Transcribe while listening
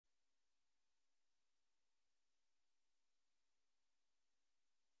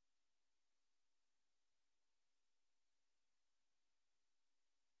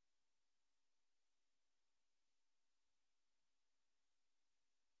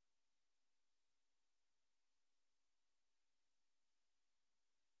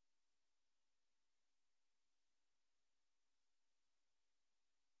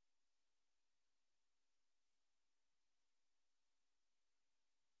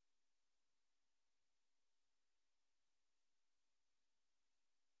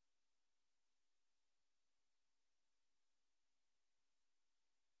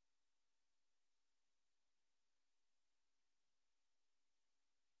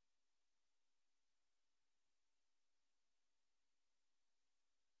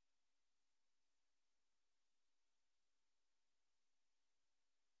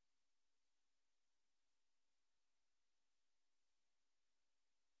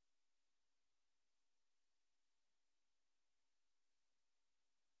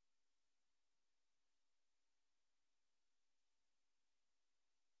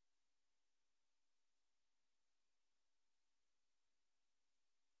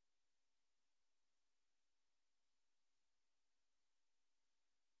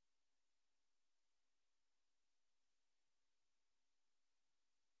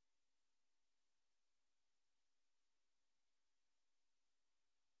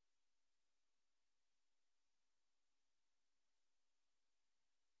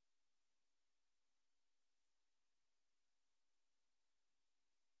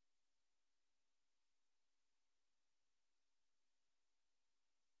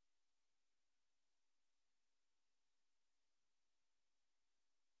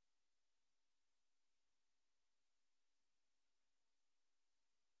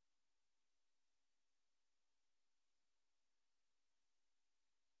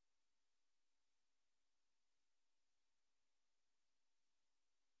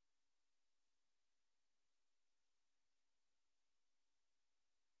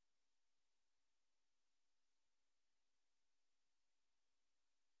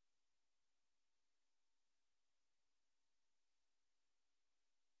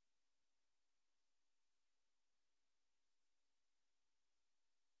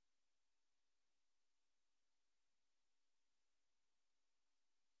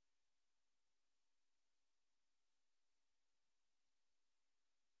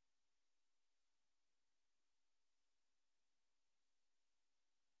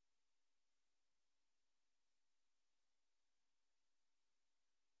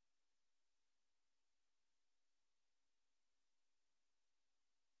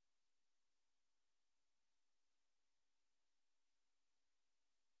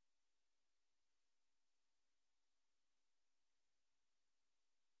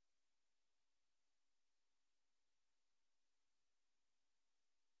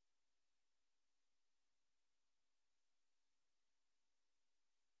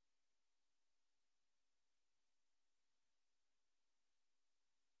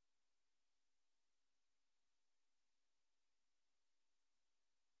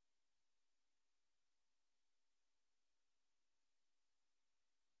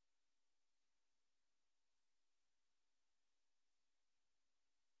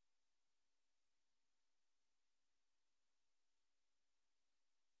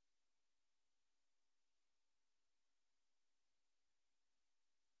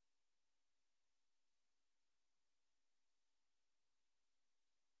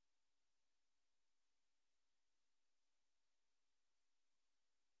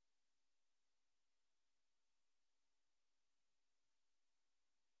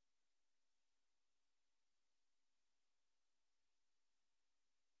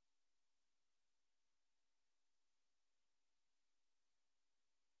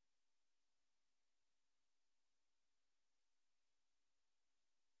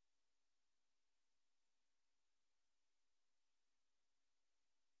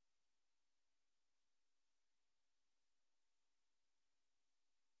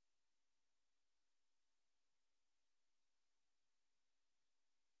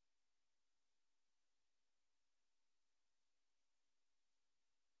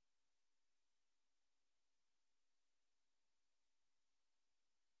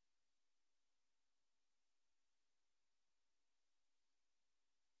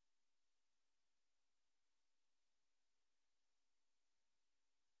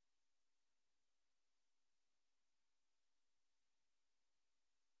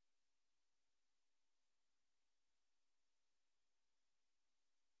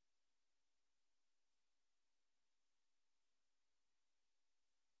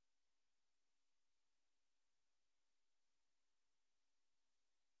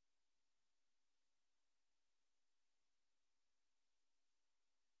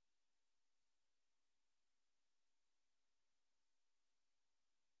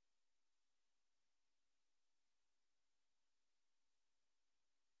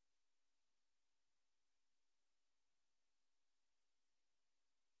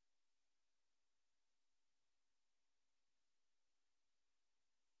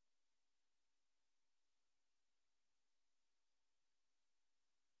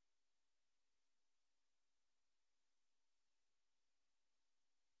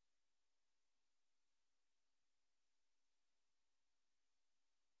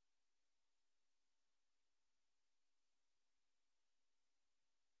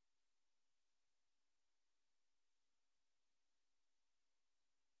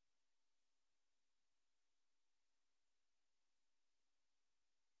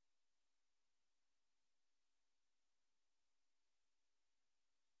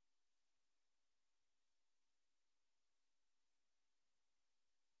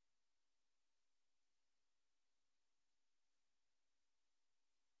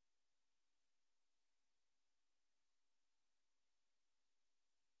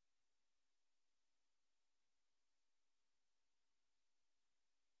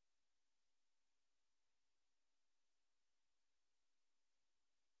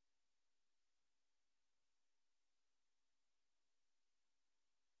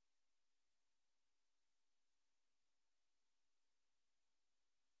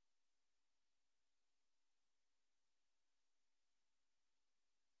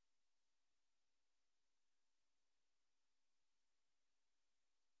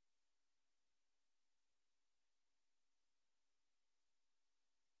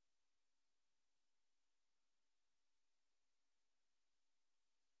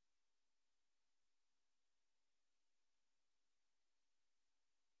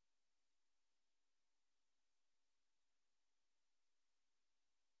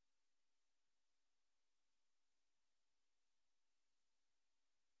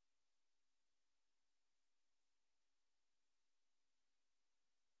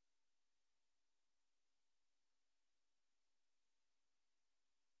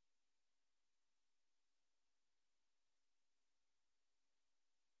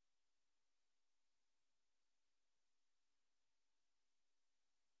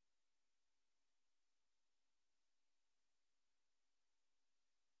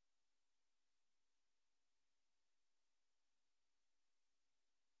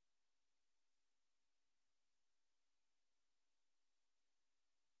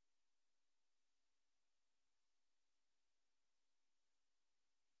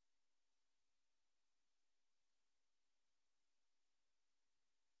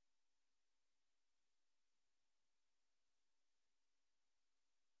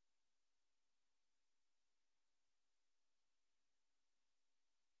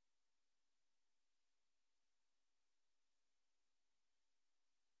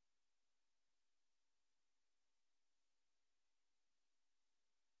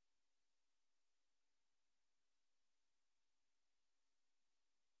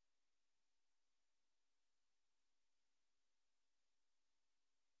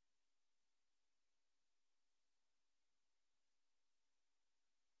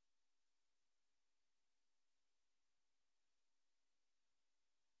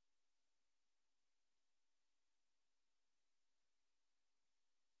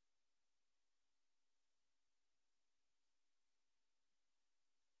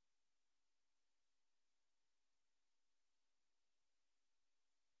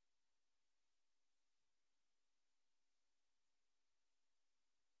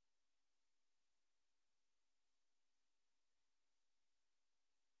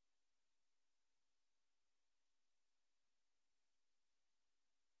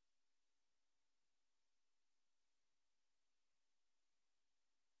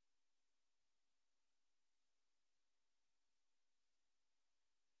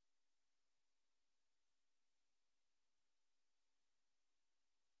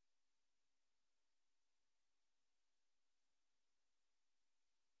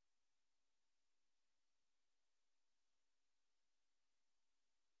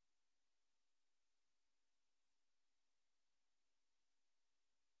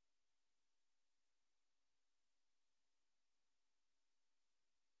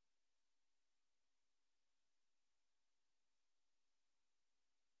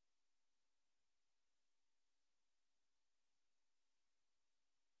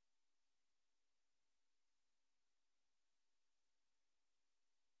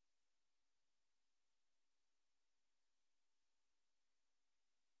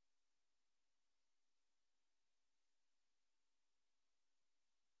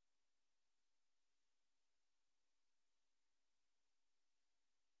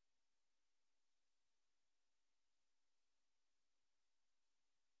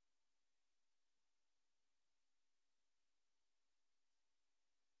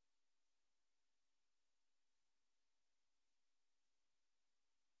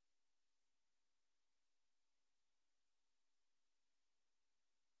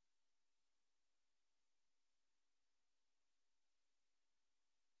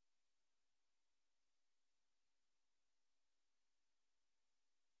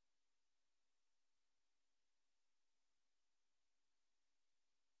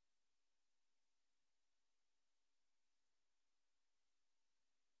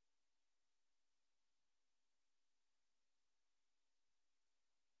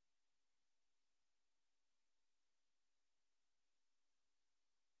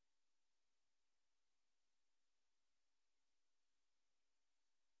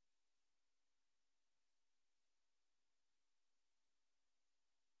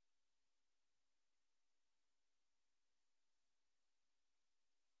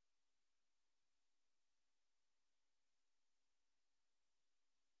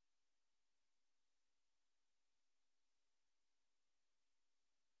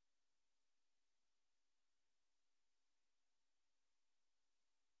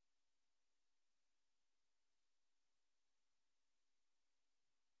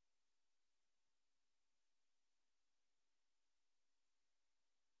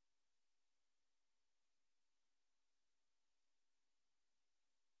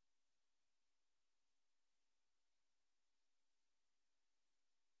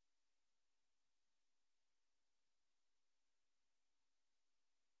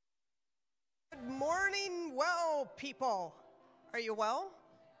Good morning, well people. Are you well?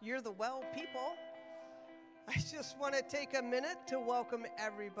 You're the well people. I just want to take a minute to welcome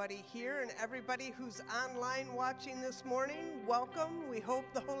everybody here and everybody who's online watching this morning. Welcome. We hope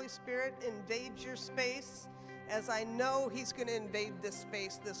the Holy Spirit invades your space, as I know he's going to invade this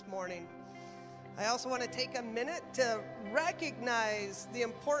space this morning. I also want to take a minute to recognize the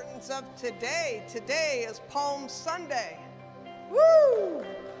importance of today. Today is Palm Sunday. Woo!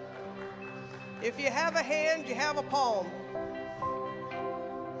 If you have a hand, you have a palm.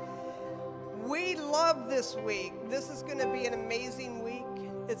 We love this week. This is going to be an amazing week.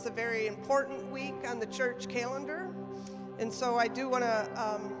 It's a very important week on the church calendar. And so I do want to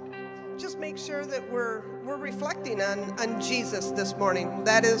just make sure that we're reflecting on Jesus this morning.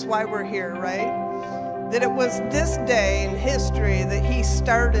 That is why we're here, right? That it was this day in history that he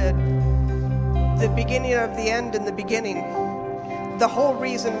started the beginning of the end and the beginning. The whole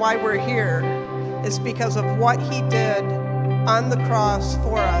reason why we're here is because of what he did on the cross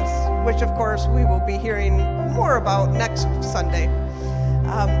for us, which of course we will be hearing more about next Sunday.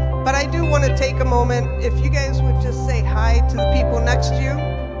 But I do want to take a moment, if you guys would just say hi to the people next to you.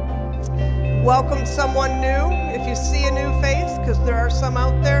 Welcome someone new, if you see a new face, because there are some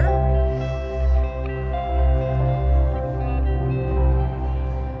out there.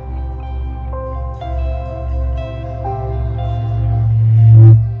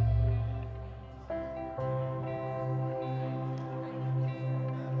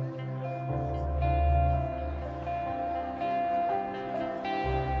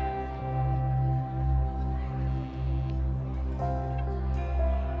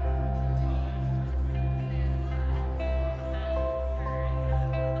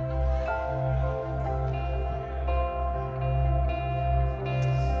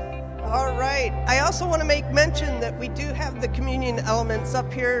 I also want to make mention that we do have the communion elements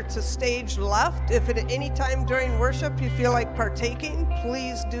up here to stage left. If at any time during worship you feel like partaking,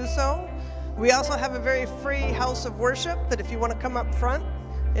 please do so. We also have a very free house of worship that if you want to come up front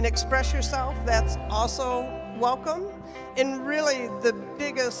and express yourself, that's also welcome. And really the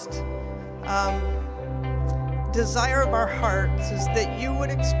biggest desire of our hearts is that you would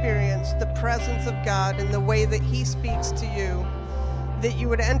experience the presence of God in the way that he speaks to you, that you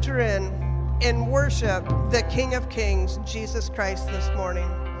would enter in and worship the King of Kings, Jesus Christ, this morning.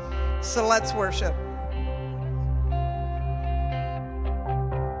 So let's worship.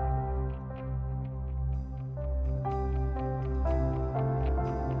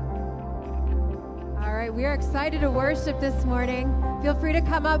 All right, we are excited to worship this morning. Feel free to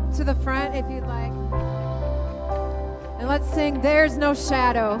come up to the front if you'd like. And let's sing, There's No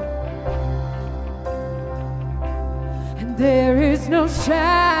Shadow. There is no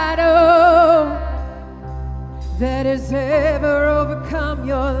shadow that has ever overcome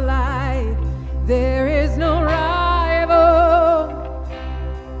your life. There is no rival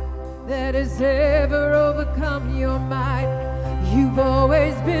that has ever overcome your might. You've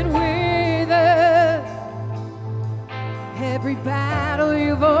always been with us. Every battle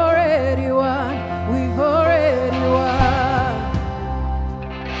you've already won. We've already won.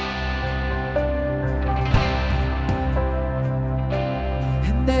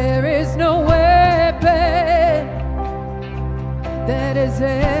 There is no weapon that has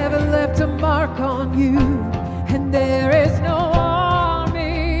ever left a mark on you, and there is no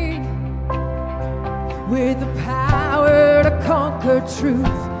army with the power to conquer truth.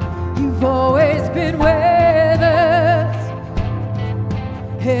 You've always been with us.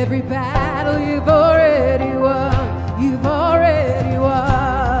 Every battle you've already won. You've already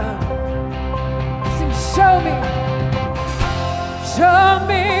won. Sing, show me. Show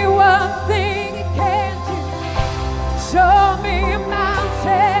me one thing he can do. Show me a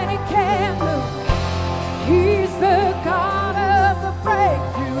mountain he can move. He's the God of the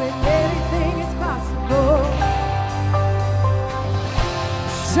breakthrough, and anything is possible.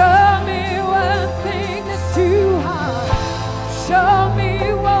 Show me one thing that's too hard. Show me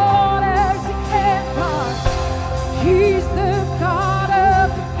waters he can't part. He's the God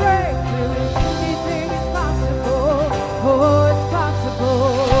of the breakthrough, and anything is possible. Oh,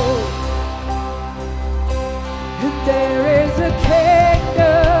 and there is a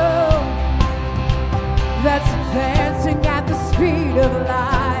kingdom that's advancing at the speed of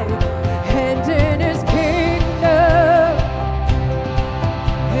light, and in his kingdom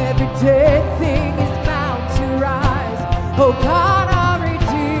every dead thing is bound to rise. Oh God, our Redeemer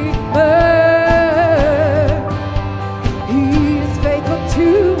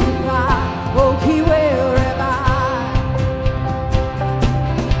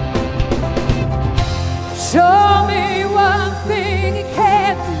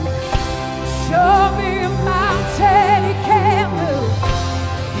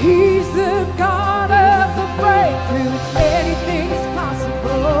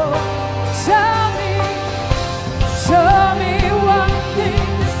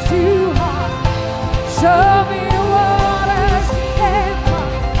Show me waters He can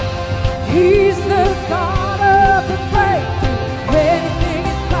part. He's the God of the breakthrough. Anything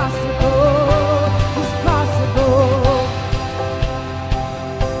is possible. It's possible.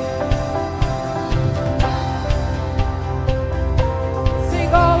 Sing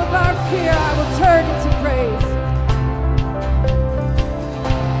all of our fear, I will turn into praise.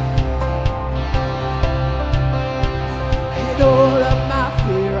 And all of my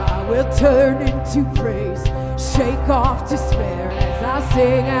fear I will turn into praise. Shake off despair as I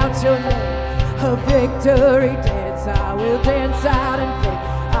sing out your name. A victory dance, I will dance out in faith.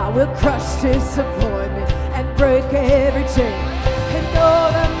 I will crush disappointment and break every chain. And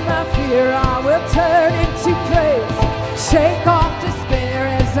all of my fear I will turn into praise. Shake off despair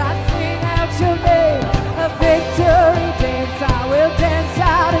as I sing out your name. A victory dance, I will dance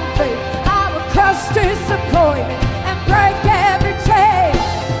out in faith. I will crush disappointment and break every chain.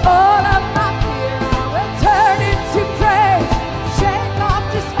 All of my fear I will turn into praise. Shake off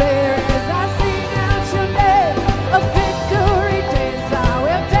despair as I sing out your name. A victory dance, I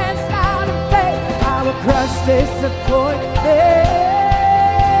will dance out in faith. I will crush disappointment.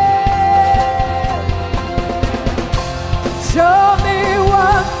 Show me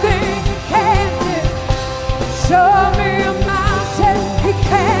one thing He can do. Show me a mountain He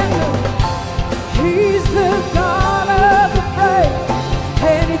can move. He's the God of the breakthrough.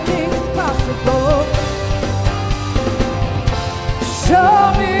 Anything is possible. Show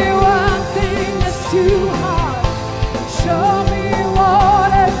me one thing that's too hard. Show me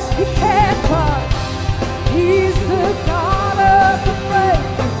waters He can part. He's the God of the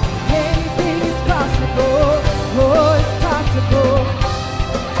breakthrough. Anything is possible. Oh, it's possible.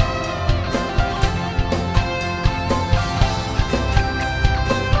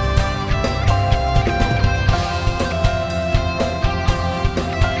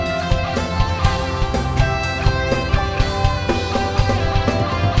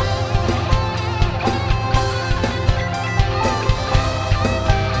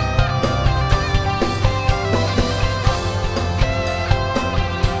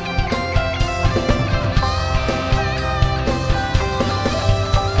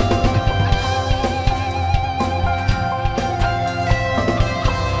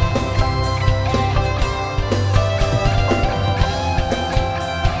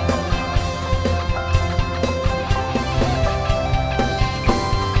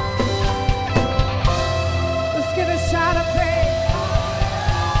 Let's give a shout of praise.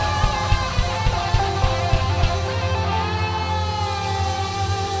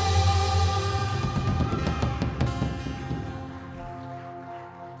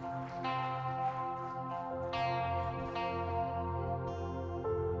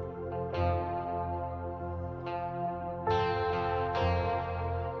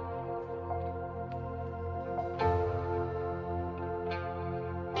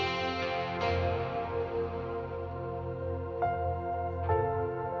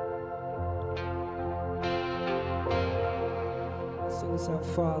 Sing us out,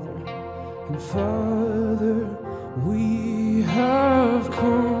 Father. And Father, we have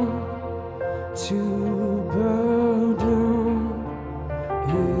come to bow down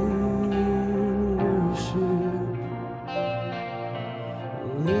in worship,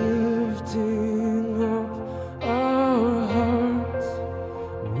 lifting up our hearts.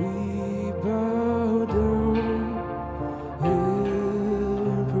 We bow down in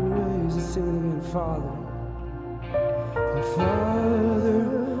praise. Let's sing it again, Father. Father,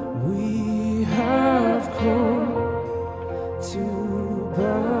 we have come to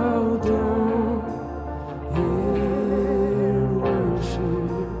bow down in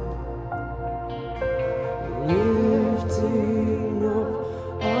worship, lifting up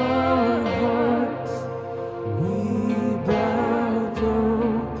our hearts.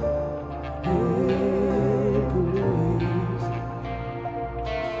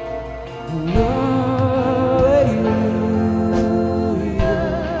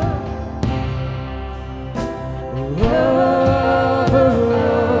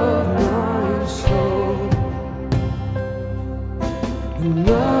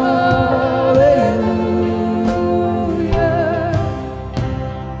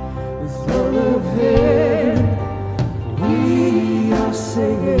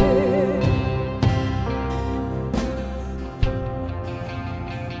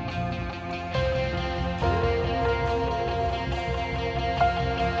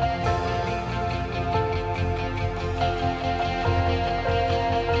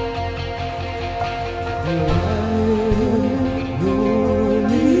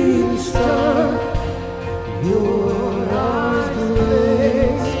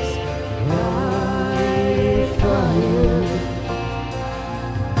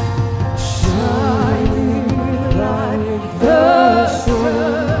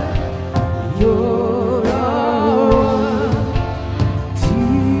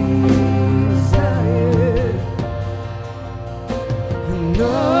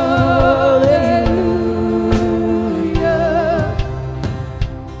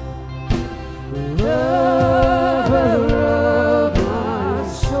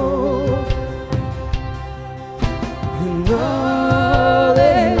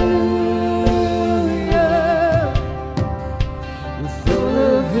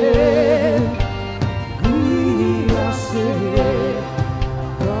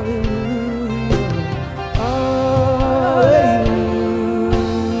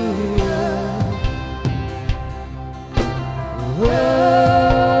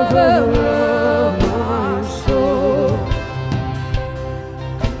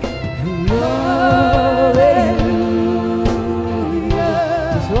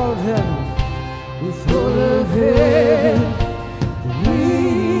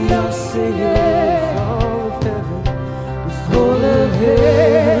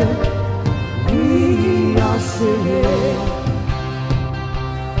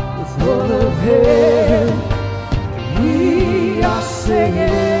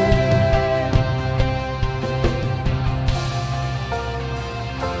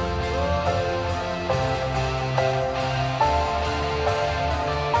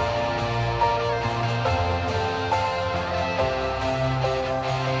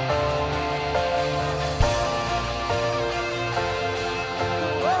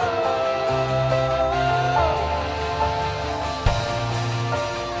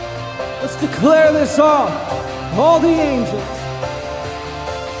 Declare this all the angels,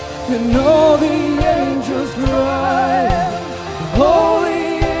 and all the angels cry,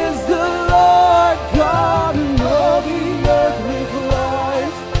 holy is the Lord God, and all the earth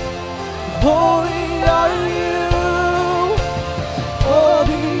replies, holy are you. All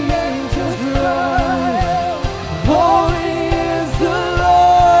the angels cry, holy is the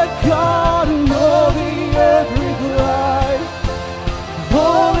Lord God, and all the earth replies,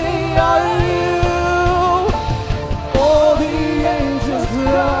 holy are you. All the angels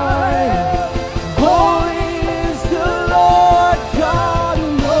cry, holy is the Lord God,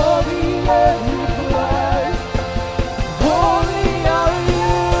 and all the earth replies, holy are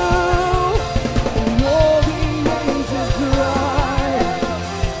you. And all the angels cry,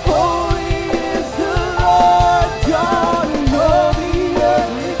 holy is the Lord God, and all the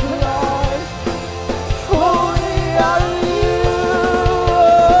earth replies, holy are you.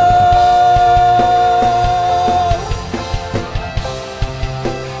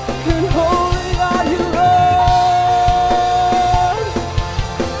 And holy are you, Lord.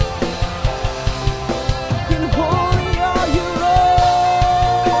 And holy are you, Lord.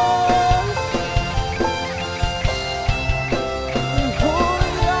 And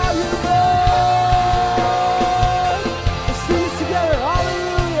holy are you, Lord. Let's sing this together.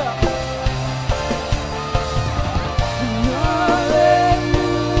 Hallelujah. And hallelujah.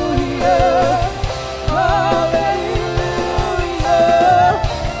 Hallelujah.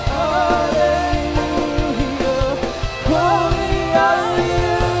 Hallelujah. Holy are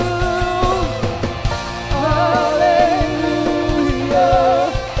you. Hallelujah.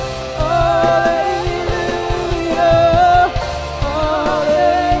 Hallelujah.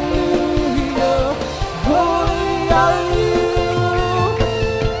 Hallelujah. Holy are you.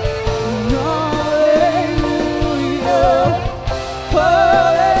 Hallelujah.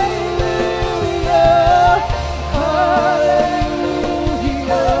 Hallelujah.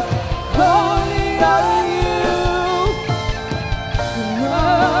 Hallelujah. Holy are you.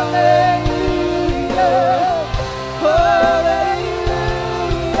 Hallelujah. Hallelujah.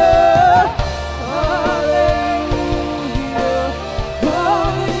 Hallelujah.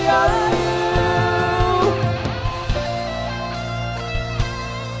 Holy are you.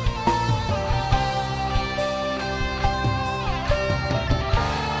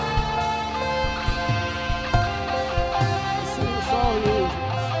 Sing this all the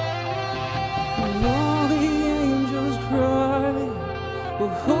angels. And all the angels cry,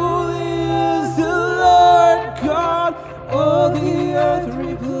 well, holy is the Lord God. All the earth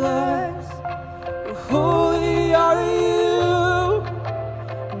replies, well, holy are you.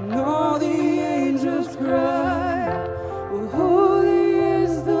 And all the angels cry, well, holy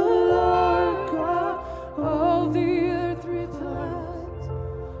is the Lord God. All the earth replies,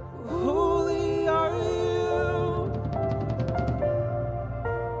 well, holy are you.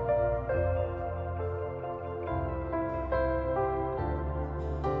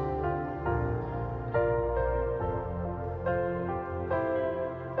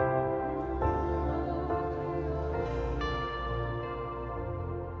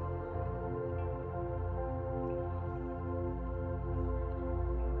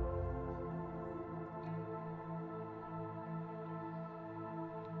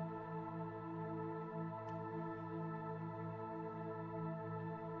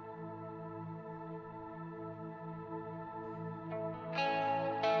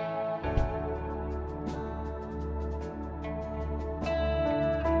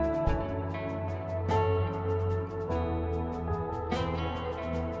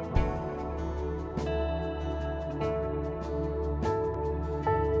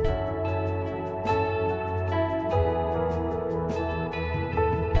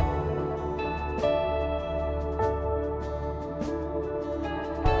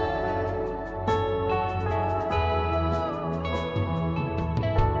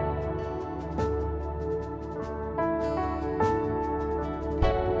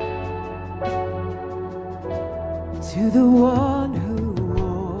 To the one who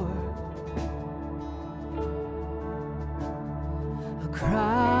wore a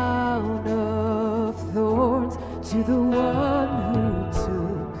crown of thorns, to the one who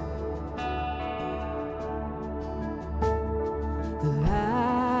took the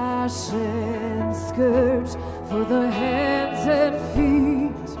lash and scourge for the hands and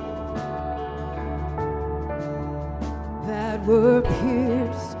feet that were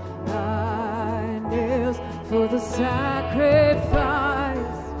pierced by nails, for the sacrifice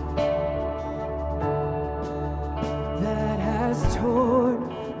that has torn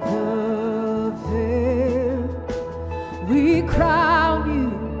the veil. We crown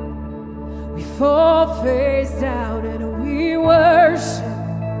you face down and we worship.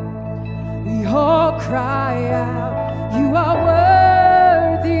 We all cry out, you are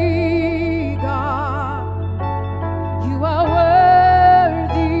worthy, God. You are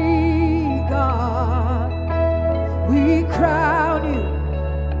worthy, God. We crown you,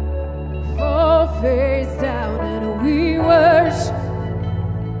 fall face down and we worship.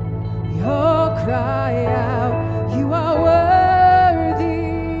 We all cry out, you are worthy,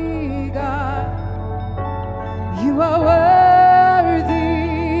 God. You are worthy,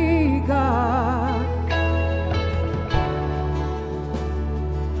 God.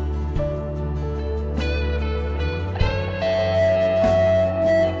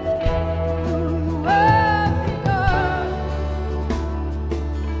 Worthy, God.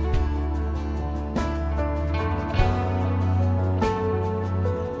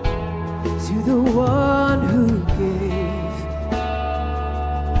 To the one who gave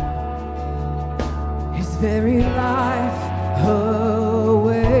his very life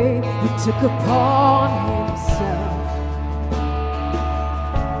away, who took upon himself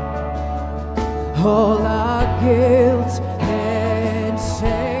all our guilt and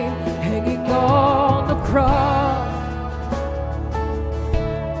shame, hanging on the cross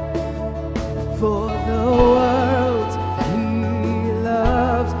for the world he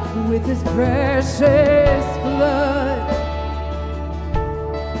loved with his precious blood.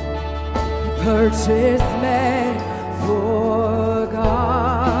 He purchased man for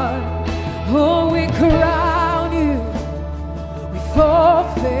God. Oh, we crown you, we fall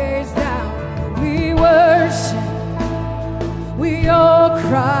face down, we worship. We all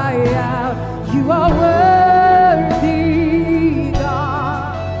cry out, you are worthy,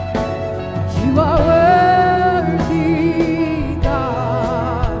 God. You are worthy,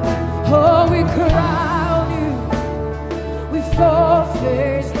 God. Oh, we crown you, we fall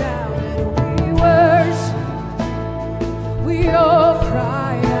face down and we worship. We all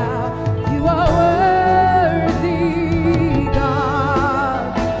cry out, you are worthy, God.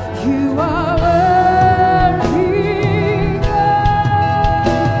 You are worthy, God.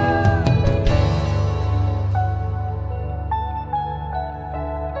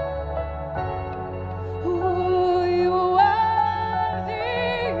 Oh, you are worthy,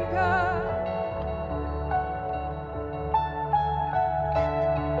 God.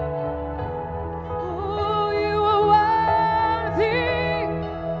 Oh, you are worthy.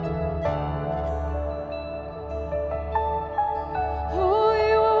 Oh,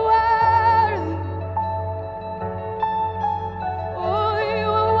 you are worthy. Oh, you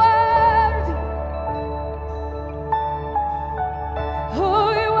are worthy.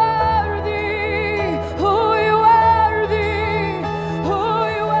 Oh, you are worthy. Oh, you are worthy. Oh,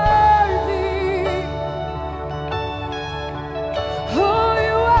 you are worthy. Oh,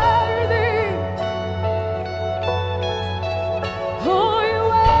 you are worthy. Oh, you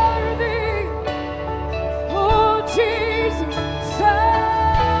are worthy. Oh, Jesus,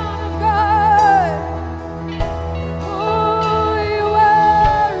 Son of God. Oh, you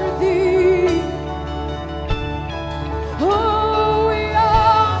are worthy. Oh, we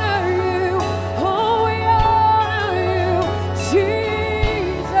honor you. Oh, we honor you.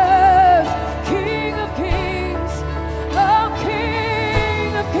 Jesus, King of Kings. Oh,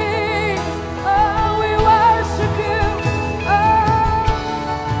 King of Kings. Oh, we worship you.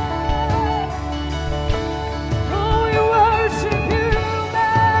 Oh, we worship you,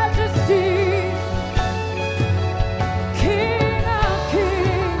 Majesty. King of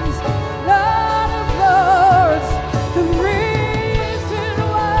Kings, Lord of Lords, the risen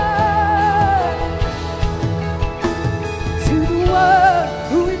one. To the one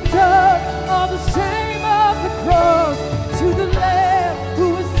who endured all the shame of the cross, to the Lamb who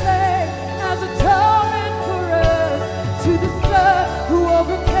was slain as atonement for us, to the Son who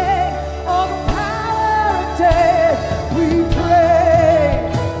overcame all the power of death, we pray.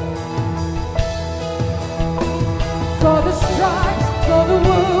 For the stripes, for the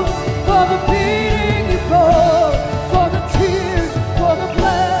wounds, for the beating you bore, for the tears, for the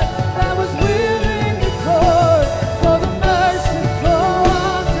blood that was willingly poured, for the merciful,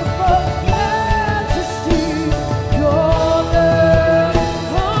 wonderful majesty, your love.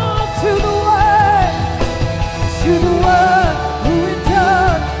 Oh, to the one who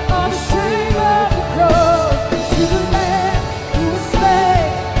endured all the shame of the cross, to the Lamb who was slain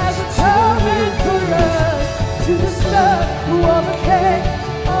as atonement for us, to the Son who overcame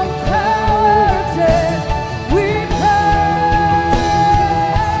all the power of death, we pray.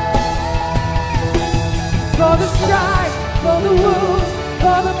 For the stripes, for the wounds,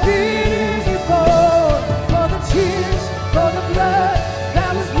 for the beatings you bore, for the tears, for the blood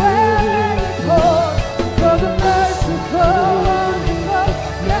that was willingly poured,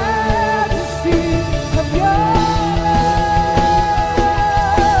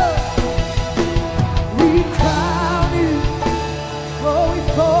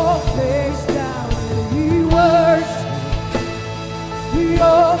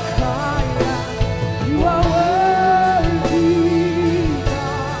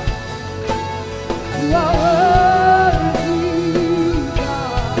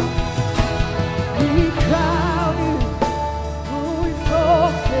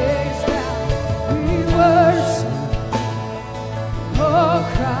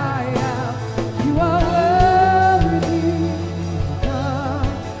 cry out, you are worthy, God.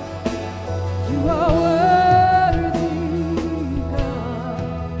 You are worthy, God.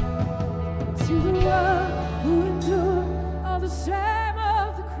 To the one who endured all the shame of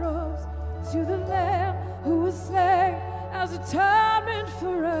the cross, to the Lamb who was slain as atonement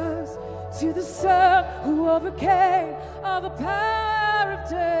for us, to the Son who overcame all the power of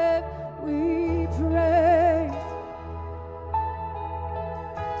death, we praise.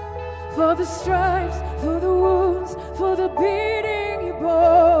 For the stripes, for the wounds, for the beating you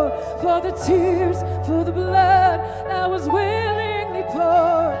bore, for the tears, for the blood that was willingly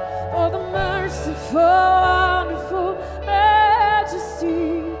poured, for the merciful, wonderful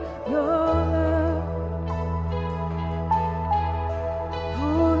majesty, your love.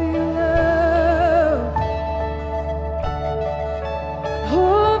 Oh, your love.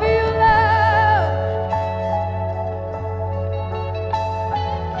 Oh, your love.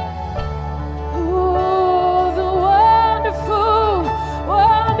 Oh, the wonderful,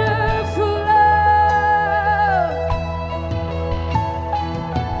 wonderful love.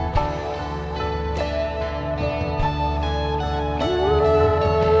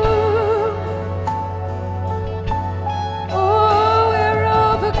 Ooh. Oh, we're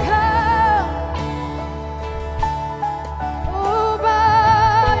overcome. Oh,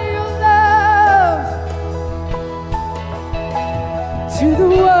 by your love. To the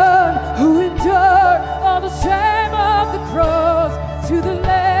one who endured all the shame of the cross, to the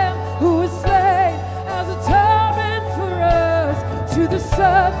Lamb who was slain as atonement for us, to the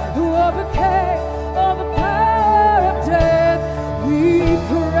Son who overcame all the power of death, we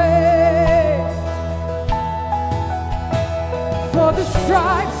praise. For the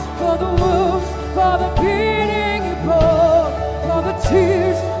stripes, for the wounds, for the beating you bore, for the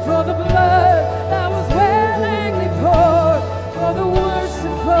tears, for the blood that was willingly poured, for the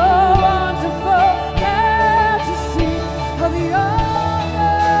worshipful, wonderful majesty of your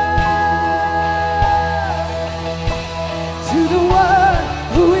love. To the one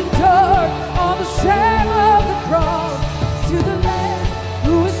who endured all the shame of the cross, to the Lamb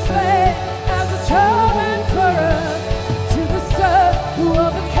who was slain as atonement for us, to the Son who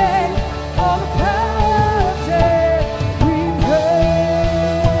overcame all the power of death, we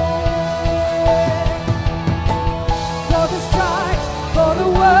praise. For the stripes, for the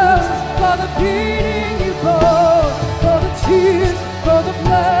wounds, for the beating you bore, for the tears, for the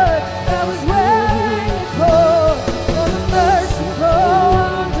blood that was willingly poured, for the merciful,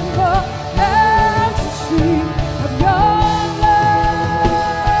 wonderful majesty of your love.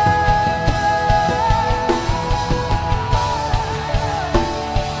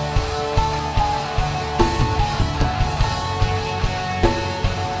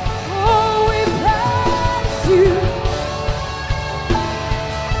 Oh, we praise you.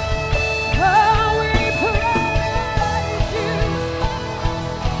 Oh, we praise you.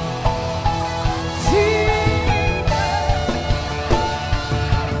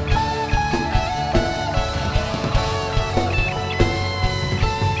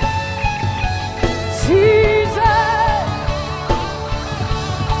 Jesus.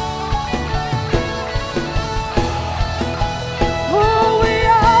 Oh, we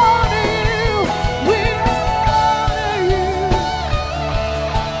honor you. We honor you.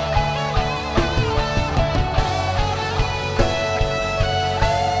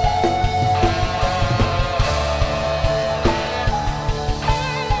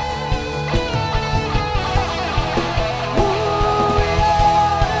 Oh, we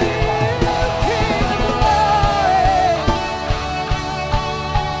honor you, King of glory.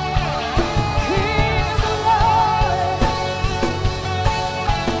 King of glory.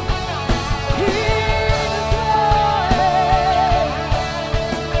 King of glory.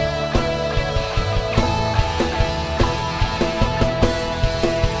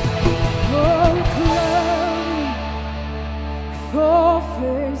 Oh, cloudy, fall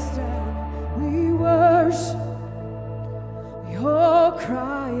face down, we worship. We all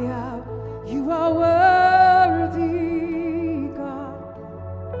cry out, you are worthy, God.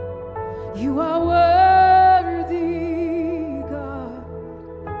 You are worthy, God.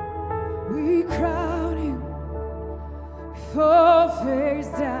 We crown you. We fall face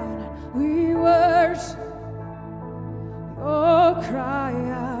down and we worship. We all cry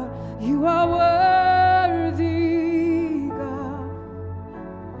out, you are worthy, God.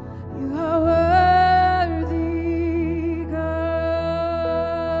 You are worthy, God.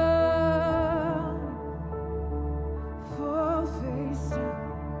 Fall face down.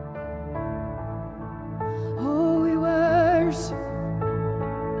 Oh, we worship.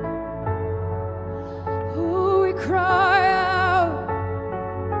 Oh, we cry out.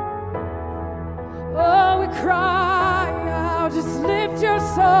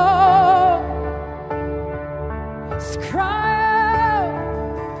 song. Just cry out,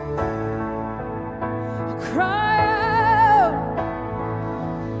 cry out.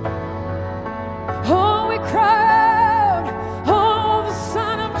 Oh, we cry out, oh, the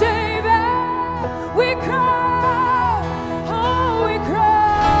Son of David. We cry, oh, we cry.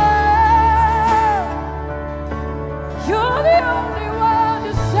 You're the only one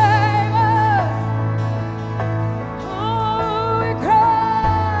to save us. Oh, we cry.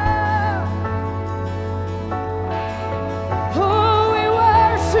 Oh, we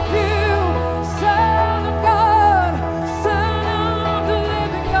worship you, Son of God, Son of the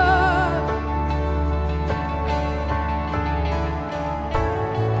living God.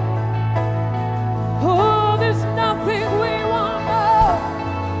 Oh, there's nothing we want more.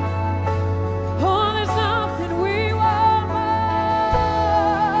 Oh, there's nothing we want more.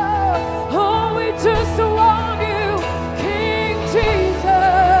 Oh, we just want you, King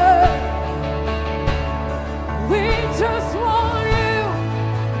Jesus. We just want you.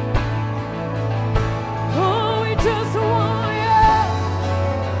 Oh, we just want you.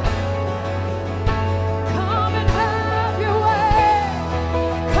 Come and have your way.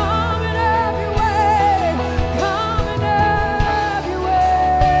 Come and have your way. Come and have your way.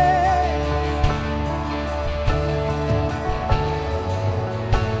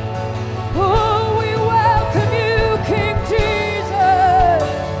 Oh, we welcome you, King Jesus.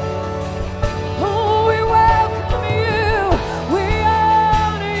 Oh, we welcome you. We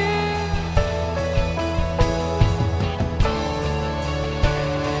honor you.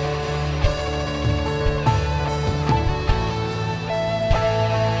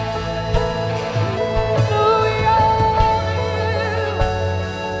 Oh, we honor you.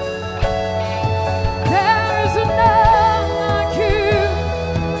 There is none like you.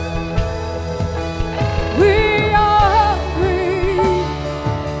 We are hungry.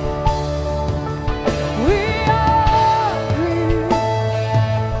 We are hungry.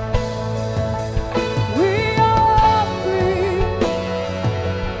 We are hungry.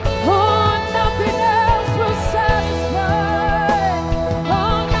 Oh, nothing else will satisfy.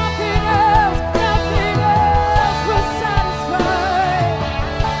 Oh, nothing else will satisfy.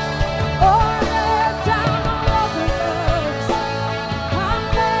 Oh, I lay down all other loves. I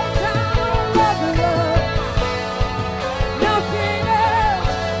lay down all other love. Nothing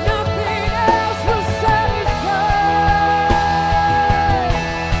else will satisfy.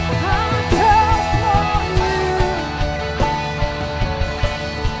 I just want you.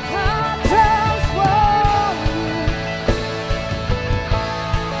 I just want you.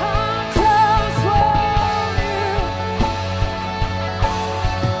 I just want you.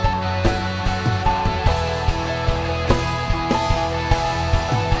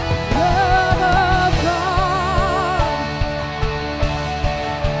 Love of God,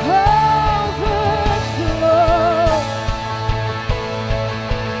 overflow,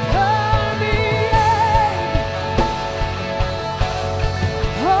 permeate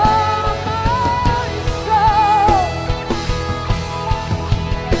all my soul.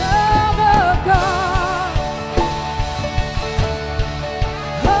 Love of God,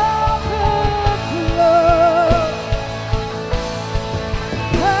 overflow,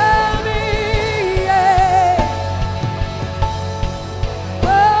 permeate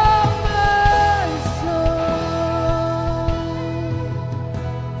all my soul.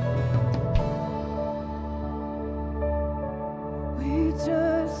 We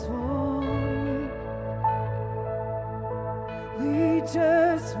just want you. We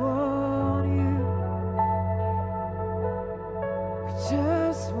just want you. We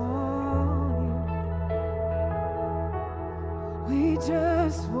just want you. We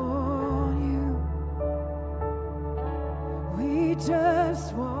just want you. We just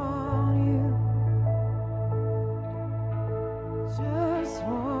want you. Just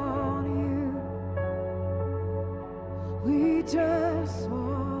want you. We just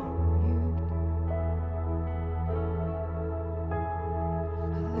want you.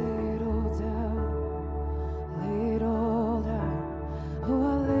 I lay it all down, lay it all down. Oh,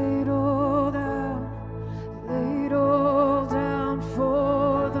 I lay it all down, lay it all down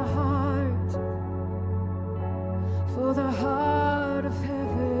for the heart of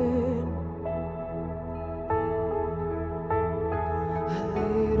heaven.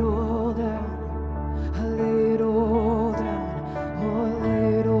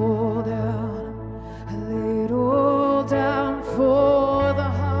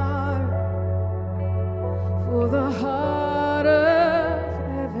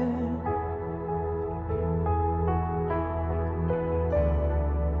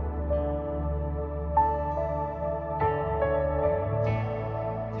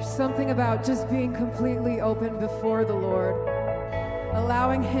 something about just being completely open before the Lord,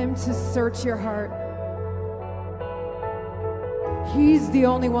 allowing Him to search your heart. He's the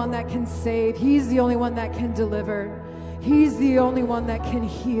only one that can save. He's the only one that can deliver. He's the only one that can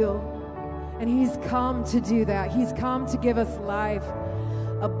heal. And He's come to do that. He's come to give us life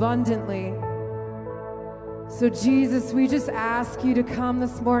abundantly. So Jesus, we just ask you to come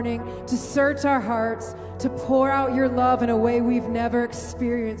this morning to search our hearts, to pour out your love in a way we've never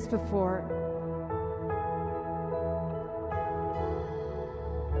experienced before.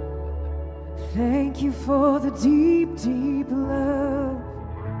 Thank you for the deep, deep love.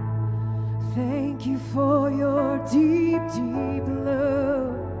 Thank you for your deep, deep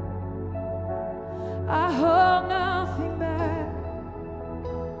love. I hold nothing back.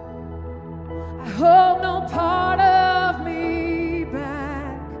 I hold no part of me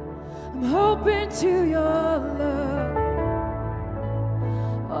back. I'm open to your love.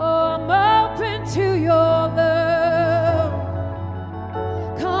 Oh, I'm open to your love.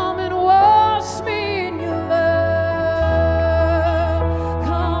 Come and wash me in your love.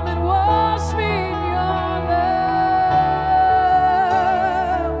 Come and wash me in your love.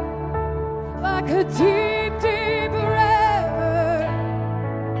 Like a deep, deep river.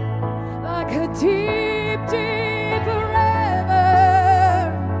 Like a deep, deep river.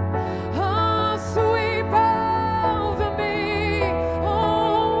 Oh, sweep over me.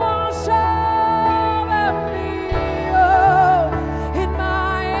 Oh, wash over me. Oh, in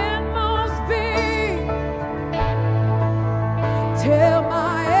my inmost being. Till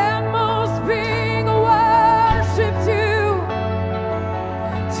my inmost being worships you.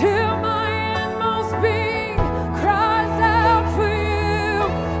 Till my inmost being cries out for you.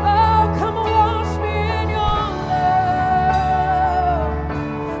 Oh, come wash me in your love.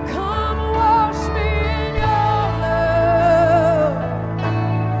 Come wash me in your love.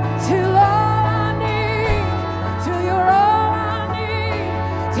 Till all I need, till you're all I need,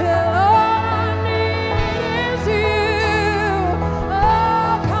 till all I need is you.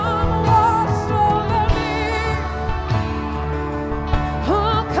 Oh, come wash over me.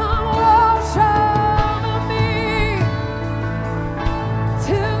 Oh, come wash over me.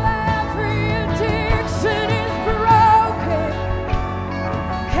 Till every addiction is broken,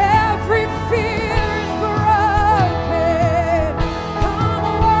 every fear is broken. Come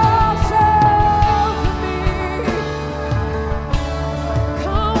wash over me.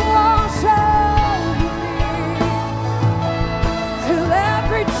 Come wash over me. Till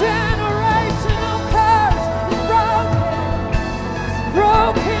every generational curse is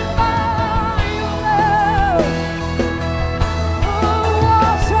broken by your love. Oh,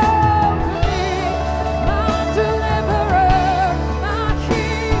 wash over me, my deliverer, my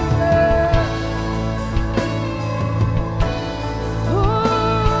healer.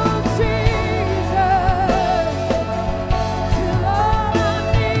 Oh, Jesus, till all I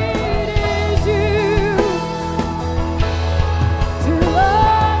need is you. Till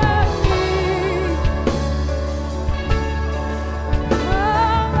all I need,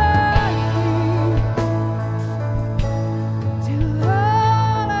 till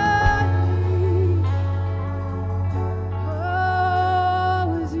all I need,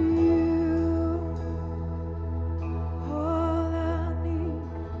 oh, is you. All I need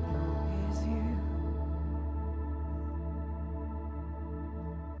is you.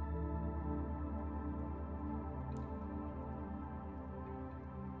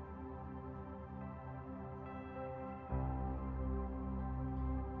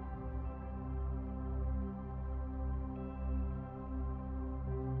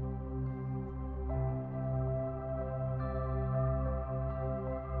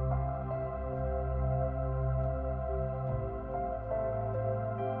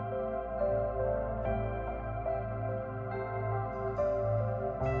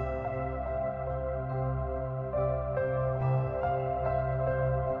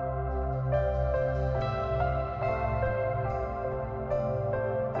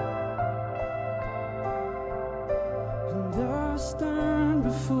 And I stand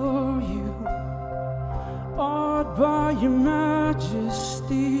before you, awed by your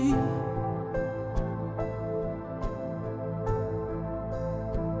majesty.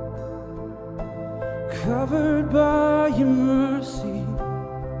 Covered by your mercy,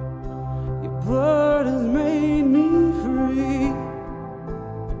 your blood has made me free.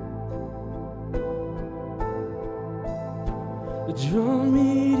 Draw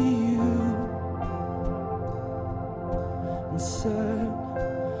me to you and set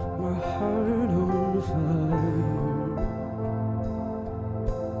my heart on fire.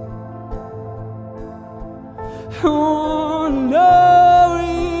 I wanna know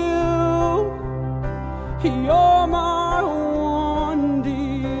you.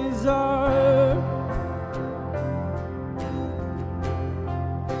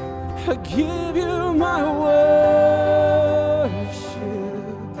 I give you my worship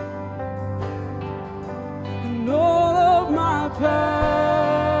and all of my passion.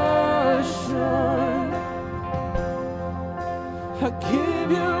 I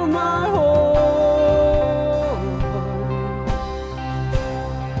give you my whole heart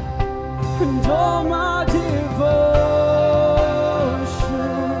and all my devotion.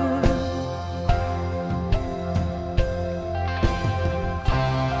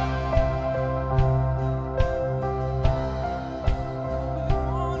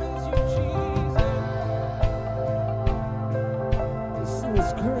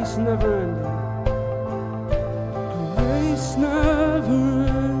 Grace never ending, grace never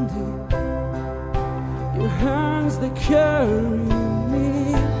ending. Your hands that carry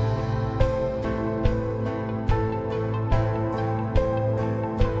me,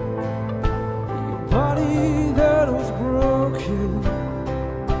 your body that was broken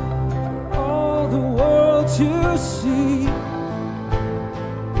for all the world to see.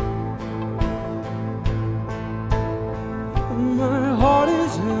 My heart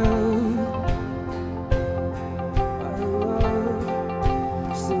is held by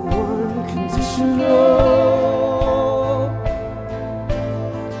love, so unconditional.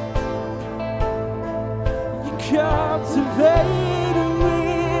 You captivated me.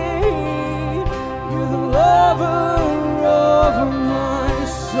 You're the lover of my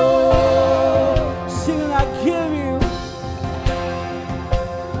soul. Sing, I give you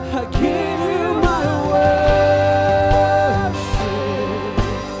my word.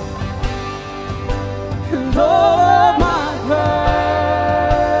 And all of my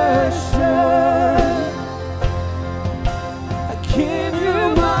passion, I give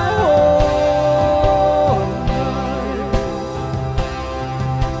you my whole heart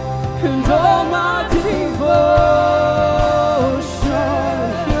and all my devotion.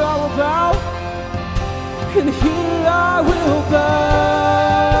 Here I will bow, and here I will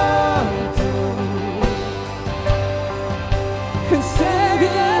bow down and say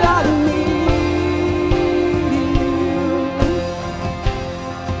that I need.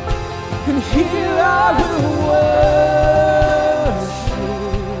 And here I will worship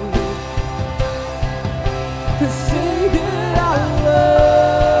and say that I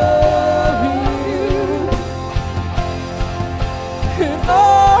love you. And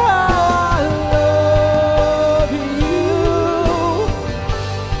oh, how I love you.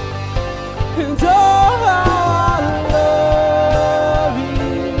 And oh, how I love you.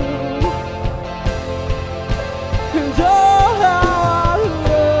 And oh, how I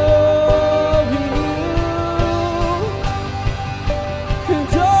love you.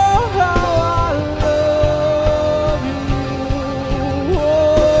 And oh, how I love you.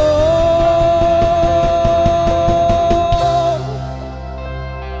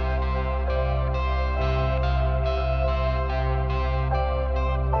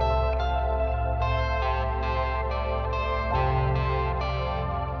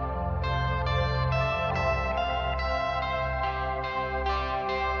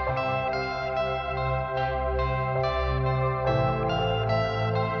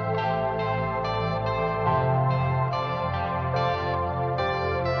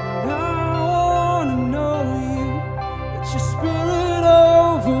 I wanna know you. Let your spirit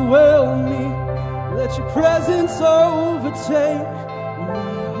overwhelm me. Let your presence overtake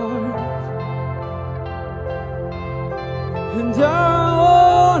my heart. And I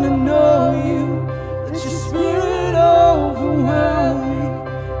wanna know you. Let your spirit overwhelm me.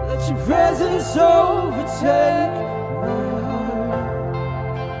 Let your presence overtake my heart.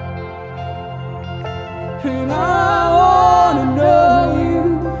 And I wanna know you.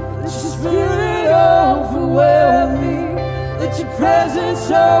 Let your spirit overwhelm me. Let your presence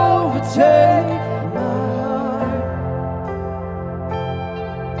overtake my heart.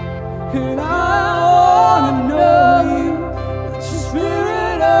 And I wanna know you. Let your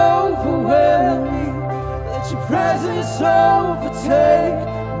spirit overwhelm me. Let your presence overtake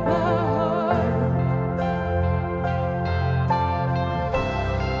my heart.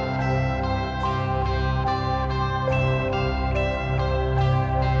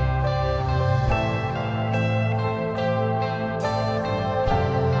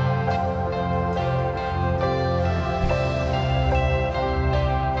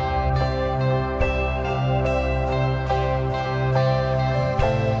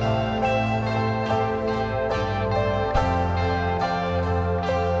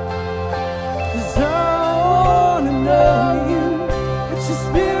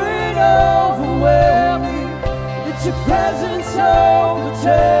 Let your presence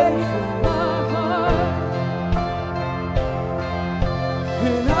overtake my heart.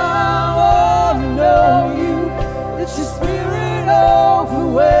 And I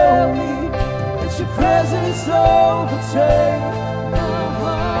presence overtake my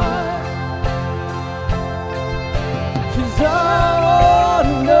heart. 'Cause I want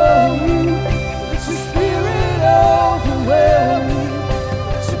to know you. Let your spirit overwhelm me.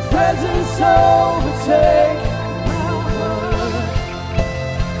 Let your presence overtake my heart.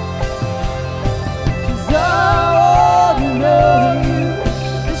 'Cause I want to know you.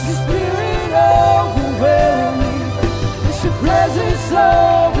 Let your spirit overwhelm me. Let your presence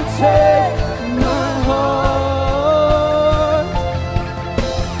overtake my heart.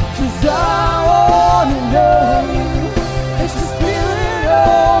 'Cause I want to know you. Let your spirit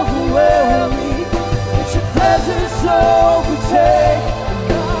overwhelm me. Let your presence overtake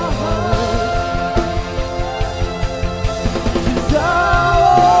my heart. 'Cause I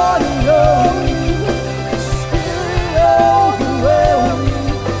want to know you. Let your spirit overwhelm me.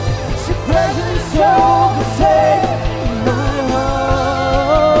 Let your presence overtake my heart.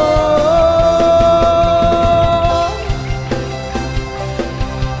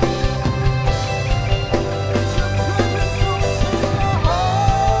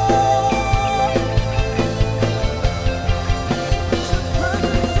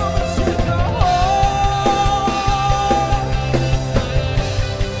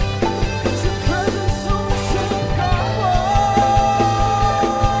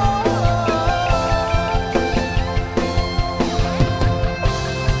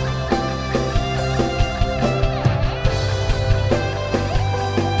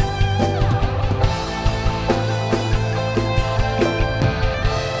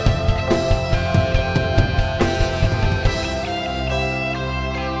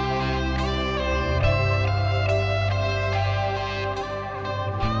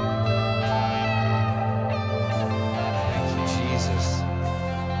 Thank you, Jesus.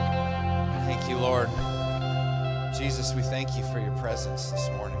 Thank you, Lord. Jesus, we thank you for your presence this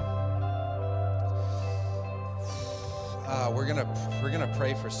morning. We're gonna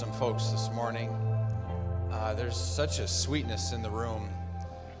pray for some folks this morning. There's such a sweetness in the room.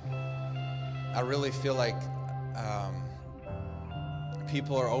 I really feel like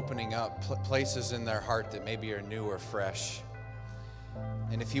people are opening up places in their heart that maybe are new or fresh.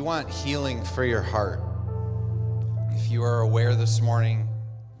 And if you want healing for your heart, if you are aware this morning,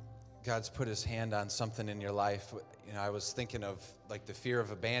 God's put his hand on something in your life. You know, I was thinking of like the fear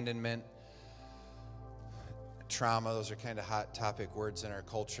of abandonment, trauma. Those are kind of hot topic words in our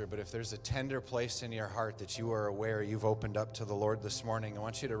culture. But if there's a tender place in your heart that you are aware you've opened up to the Lord this morning, I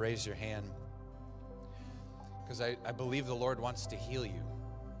want you to raise your hand. Because I believe the Lord wants to heal you.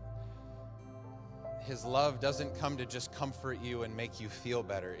 His love doesn't come to just comfort you and make you feel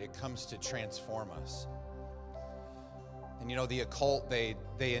better. It comes to transform us. And you know, the occult, they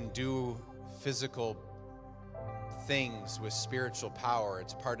endue physical things with spiritual power.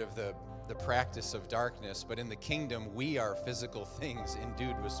 It's part of the practice of darkness. But in the kingdom, we are physical things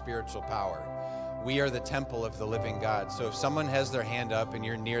endued with spiritual power. We are the temple of the living God. So if someone has their hand up and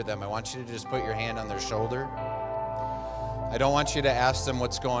you're near them, I want you to just put your hand on their shoulder. I don't want you to ask them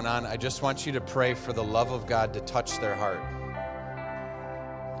what's going on. I just want you to pray for the love of God to touch their heart.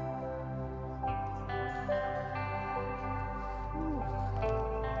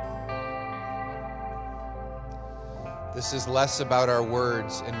 This is less about our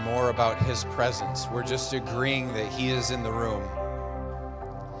words and more about his presence. We're just agreeing that he is in the room.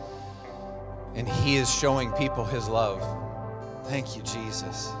 And he is showing people his love. Thank you,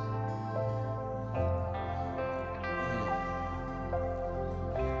 Jesus.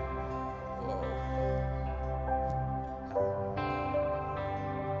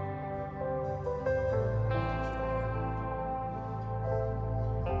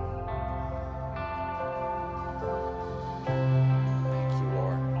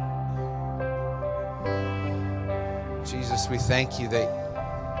 Jesus, we thank you that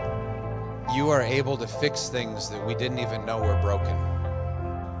you are able to fix things that we didn't even know were broken.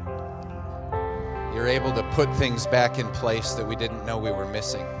 You're able to put things back in place that we didn't know we were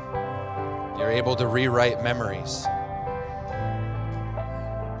missing. You're able to rewrite memories.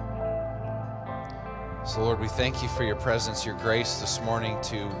 So Lord, we thank you for your presence, your grace this morning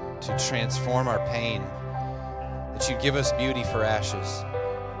to transform our pain, that you give us beauty for ashes.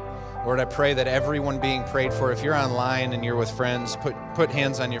 Lord, I pray that everyone being prayed for, if you're online and you're with friends, put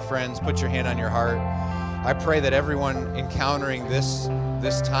hands on your friends, put your hand on your heart. I pray that everyone encountering this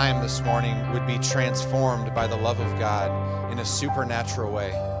time this morning would be transformed by the love of God in a supernatural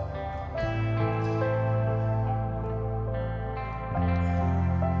way.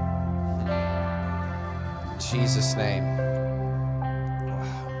 In Jesus' name.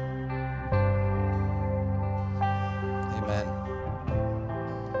 Amen.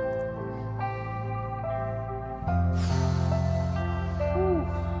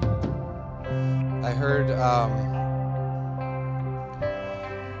 I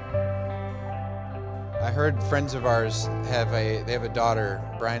heard friends of ours have a daughter,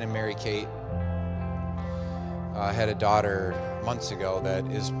 Brian and Mary Kate, had a daughter months ago that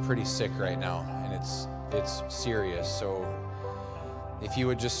is pretty sick right now, and it's serious. So if you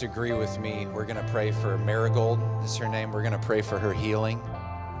would just agree with me, we're going to pray for Marigold, is her name. We're going to pray for her healing.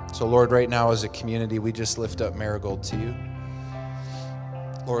 So Lord, right now as a community, we just lift up Marigold to you.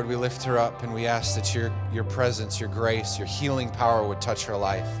 Lord, we lift her up and we ask that your presence, your grace, your healing power would touch her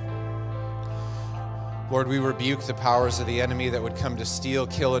life. Lord, we rebuke the powers of the enemy that would come to steal,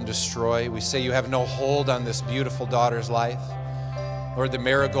 kill, and destroy. We say you have no hold on this beautiful daughter's life. Lord, the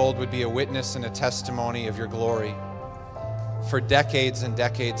Marigold would be a witness and a testimony of your glory for decades and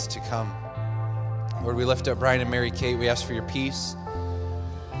decades to come. Lord, we lift up Brian and Mary Kate. We ask for your peace,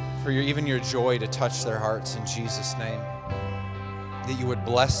 for even your joy to touch their hearts in Jesus' name. That you would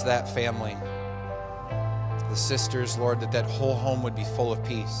bless that family, the sisters, Lord, that whole home would be full of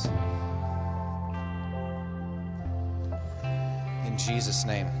peace. In Jesus'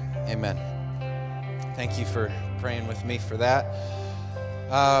 name, amen. Thank you for praying with me for that.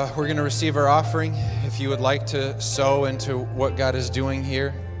 We're going to receive our offering. If you would like to sow into what God is doing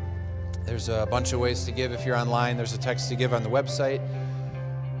here, there's a bunch of ways to give. If you're online, there's a text to give on the website.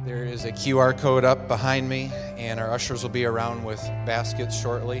 There is a QR code up behind me, and our ushers will be around with baskets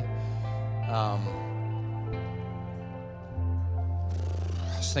shortly. I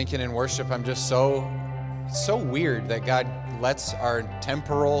was thinking in worship, it's so weird that God lets our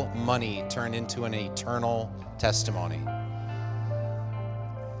temporal money turn into an eternal testimony.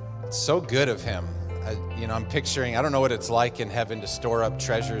 It's so good of him. I'm picturing, I don't know what it's like in heaven to store up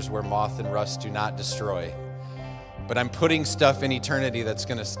treasures where moth and rust do not destroy. But I'm putting stuff in eternity that's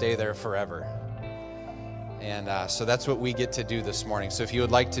going to stay there forever. And so that's what we get to do this morning. So if you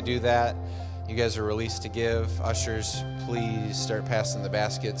would like to do that, you guys are released to give. Ushers, please start passing the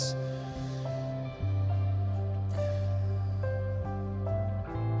baskets.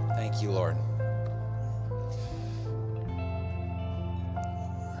 Thank you, Lord.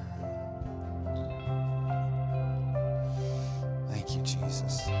 Thank you,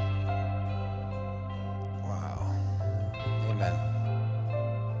 Jesus. Wow. Amen.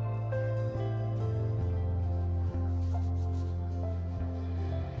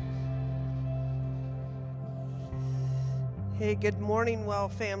 Hey, good morning, Well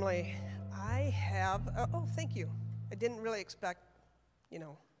family. I have, thank you. I didn't really expect, you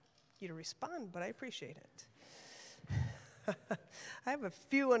to respond, but I appreciate it. I have a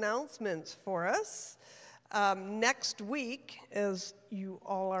few announcements for us. Next week, as you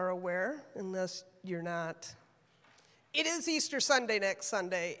all are aware, unless you're not, it is Easter Sunday next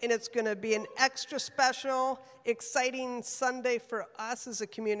Sunday, and it's going to be an extra special, exciting Sunday for us as a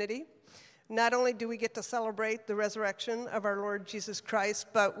community. Not only do we get to celebrate the resurrection of our Lord Jesus Christ,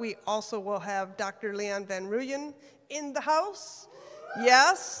 but we also will have Dr. Leon Van Ruyen in the house.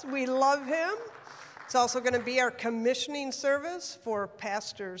 Yes, we love him. It's also going to be our commissioning service for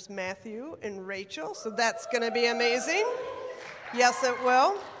Pastors Matthew and Rachel, so that's going to be amazing. Yes, it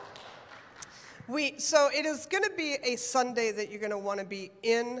will. So it is going to be a Sunday that you're going to want to be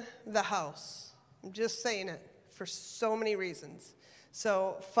in the house. I'm just saying it for so many reasons.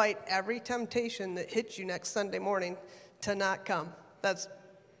 So fight every temptation that hits you next Sunday morning to not come. It's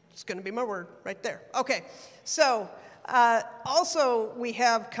going to be my word right there. Okay, so also we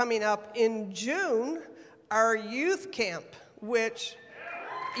have coming up in June our youth camp, which,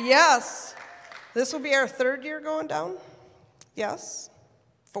 yes, this will be our third year going down. Yes,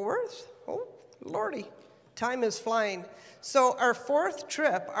 fourth? Oh, Lordy, time is flying. So our fourth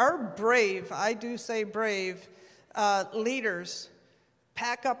trip, our brave, I do say brave, leaders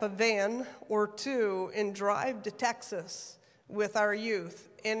pack up a van or two and drive to Texas with our youth.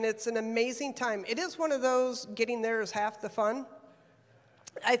 And it's an amazing time. It is one of those, getting there is half the fun,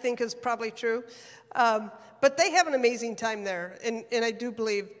 I think is probably true. But they have an amazing time there. And I do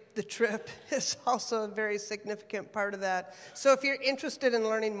believe the trip is also a very significant part of that. So if you're interested in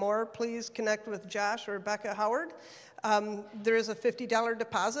learning more, please connect with Josh or Rebecca Howard. There is a $50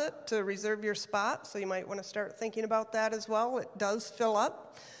 deposit to reserve your spot, so you might want to start thinking about that as well. It does fill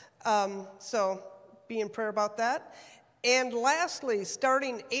up. So be in prayer about that. And lastly,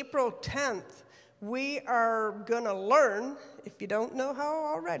 starting April 10th, we are going to learn, if you don't know how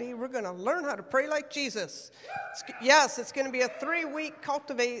already, we're going to learn how to pray like Jesus. It's going to be a 3-week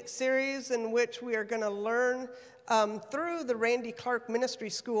Cultivate series in which we are going to learn through the Randy Clark Ministry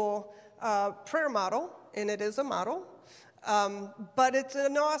School prayer model, and it is a model, but it's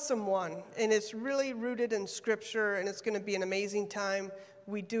an awesome one, and it's really rooted in Scripture, and it's going to be an amazing time.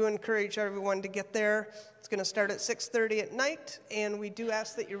 we do encourage everyone to get there. It's going to start at 6:30 at night, and we do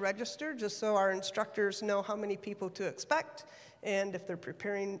ask that you register just so our instructors know how many people to expect. And if they're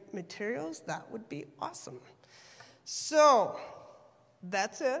preparing materials, that would be awesome. So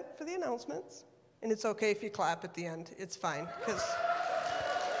that's it for the announcements. And it's okay if you clap at the end. It's fine, because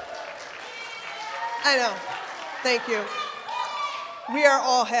I know. Thank you. We are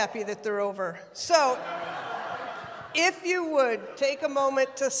all happy that they're over. So if you would take a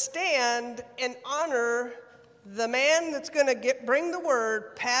moment to stand and honor the man that's going to bring the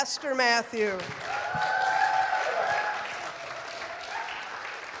word, Pastor Matthew.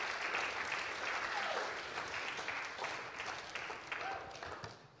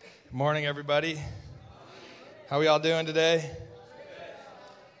 Good morning, everybody. How are we all doing today?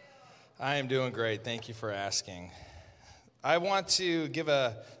 I am doing great. Thank you for asking. I want to give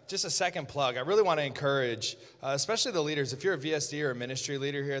just a second plug. I really want to encourage, especially the leaders, if you're a VSD or a ministry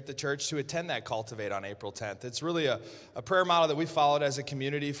leader here at the church, to attend that Cultivate on April 10th. It's really a prayer model that we followed as a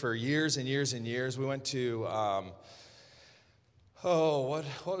community for years and years and years. We went to,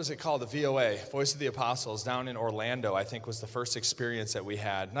 what was it called? The VOA, Voice of the Apostles, down in Orlando, I think was the first experience that we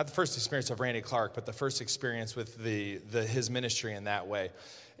had. Not the first experience of Randy Clark, but the first experience with his ministry in that way.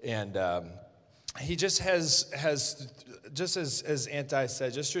 And he just has just as Anti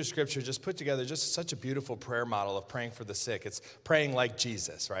said, just through Scripture, just put together just such a beautiful prayer model of praying for the sick. It's praying like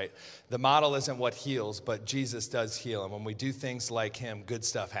Jesus, right? The model isn't what heals, but Jesus does heal. And when we do things like him, good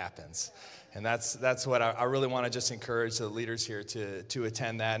stuff happens. And that's what I really want to just encourage the leaders here to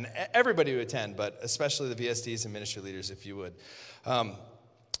attend that. And everybody to attend, but especially the VSDs and ministry leaders, if you would.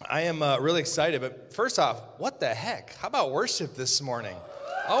 I am really excited. But first off, what the heck? How about worship this morning?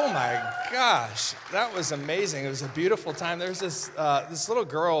 Oh my gosh, that was amazing. It was a beautiful time. There's this little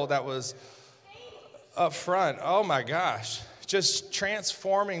girl that was up front. Oh my gosh, just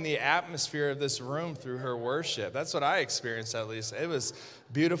transforming the atmosphere of this room through her worship. That's what I experienced, at least. It was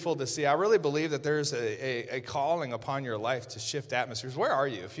beautiful to see. I really believe that there's a calling upon your life to shift atmospheres. Where are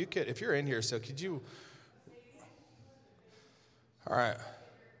you? If you're in here, so could you? All right.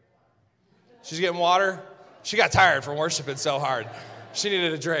 She's getting water. She got tired from worshiping so hard. She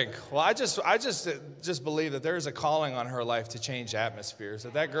needed a drink. Well, I just believe that there is a calling on her life to change atmospheres.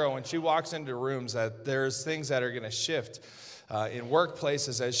 That girl, when she walks into rooms, that there's things that are going to shift in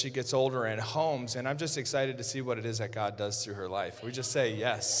workplaces as she gets older, and homes. And I'm just excited to see what it is that God does through her life. We just say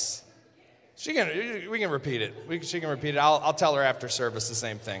yes. We can repeat it. She can repeat it. I'll tell her after service the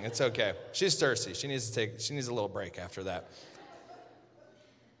same thing. It's okay. She's thirsty. She needs a little break after that.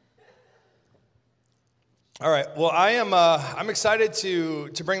 All right. Well, I'm excited to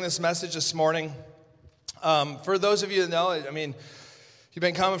bring this message this morning. For those of you that know, I mean, you've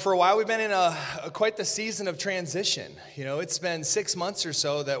been coming for a while. We've been in quite the season of transition. You know, it's been 6 months or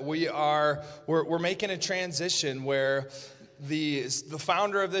so that we're making a transition where the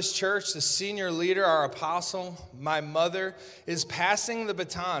founder of this church, the senior leader, our apostle, my mother, is passing the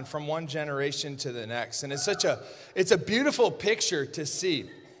baton from one generation to the next, and it's a beautiful picture to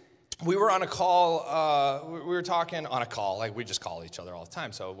see. We were on a call, we were talking on a call, like we just call each other all the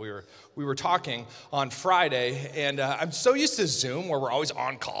time. So we were talking on Friday, and I'm so used to Zoom where we're always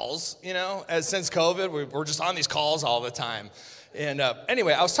on calls, you know, since COVID, we're just on these calls all the time. And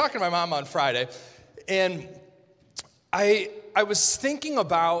anyway, I was talking to my mom on Friday, and I was thinking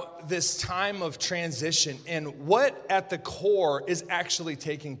about this time of transition and what at the core is actually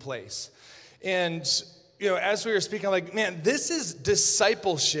taking place. And you know, as we were speaking, like, man, this is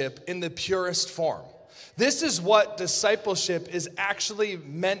discipleship in the purest form. This is what discipleship is actually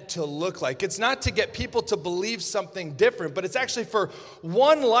meant to look like. It's not to get people to believe something different, but it's actually for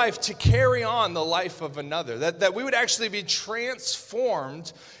one life to carry on the life of another. That we would actually be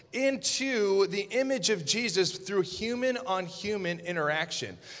transformed into the image of Jesus through human-on-human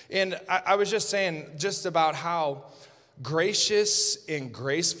interaction. And I was just saying just about how gracious and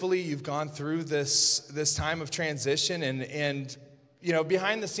gracefully you've gone through this time of transition, and you know,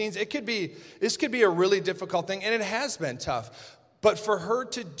 behind the scenes, this could be a really difficult thing, and it has been tough. But for her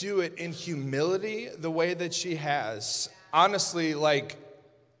to do it in humility the way that she has, honestly, like,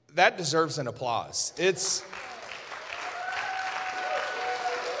 that deserves an applause.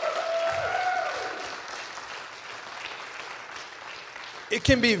 It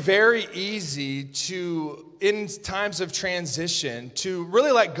can be very easy to, in times of transition, to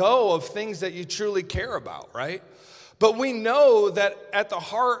really let go of things that you truly care about, right? But we know that at the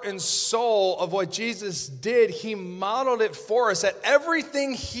heart and soul of what Jesus did, he modeled it for us, that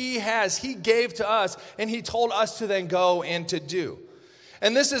everything he has, he gave to us, and he told us to then go and to do.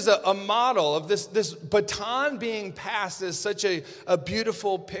 And this is a model of this baton being passed is such a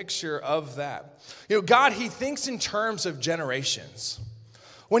beautiful picture of that. You know, God, he thinks in terms of generations.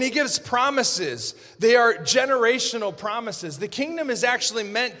 When he gives promises, they are generational promises. The kingdom is actually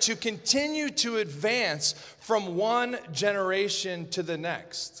meant to continue to advance from one generation to the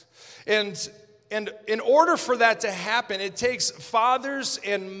next. And in order for that to happen, it takes fathers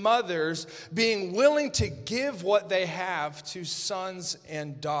and mothers being willing to give what they have to sons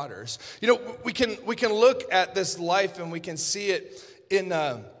and daughters. You know, we can look at this life and we can see it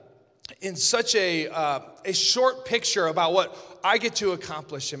in such a short picture about what I get to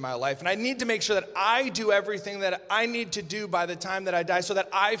accomplish in my life. And I need to make sure that I do everything that I need to do by the time that I die so that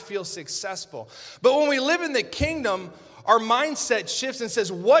I feel successful. But when we live in the kingdom, our mindset shifts and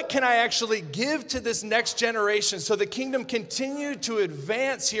says, what can I actually give to this next generation so the kingdom continue to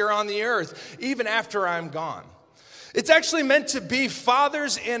advance here on the earth even after I'm gone? It's actually meant to be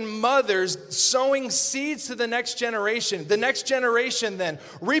fathers and mothers sowing seeds to the next generation. The next generation then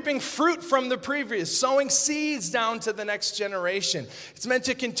reaping fruit from the previous, sowing seeds down to the next generation. It's meant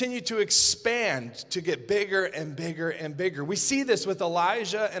to continue to expand, to get bigger and bigger and bigger. We see this with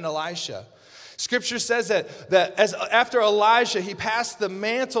Elijah and Elisha. Scripture says that after Elijah, he passed the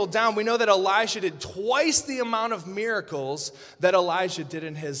mantle down. We know that Elisha did twice the amount of miracles that Elijah did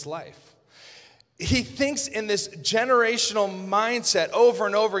in his life. He thinks in this generational mindset over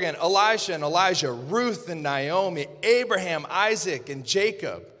and over again. Elisha and Elijah, Ruth and Naomi, Abraham, Isaac and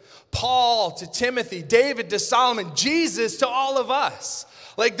Jacob, Paul to Timothy, David to Solomon, Jesus to all of us.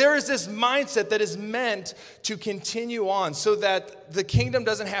 Like there is this mindset that is meant to continue on so that the kingdom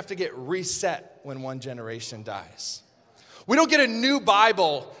doesn't have to get reset when one generation dies. We don't get a new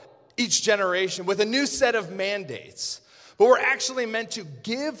Bible each generation with a new set of mandates. But we're actually meant to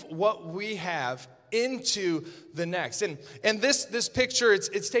give what we have into the next. And this picture,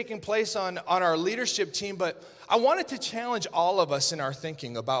 it's taking place on our leadership team, but I wanted to challenge all of us in our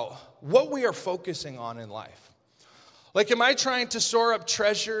thinking about what we are focusing on in life. Like, am I trying to store up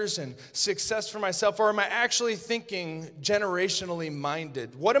treasures and success for myself, or am I actually thinking generationally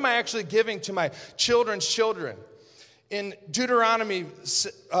minded? What am I actually giving to my children's children? In Deuteronomy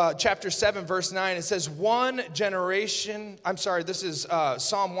chapter 7, verse 9, it says, this is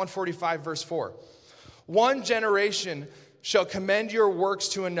Psalm 145, verse 4. One generation shall commend your works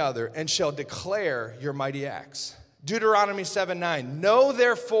to another and shall declare your mighty acts. Deuteronomy 7:9. Know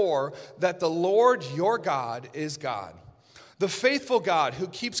therefore that the Lord your God is God, the faithful God who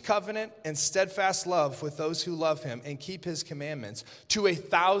keeps covenant and steadfast love with those who love him and keep his commandments to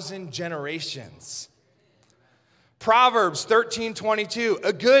 1,000 generations. Proverbs 13:22,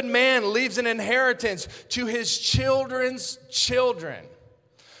 a good man leaves an inheritance to his children's children.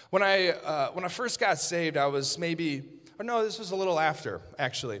 When I first got saved, I was this was a little after,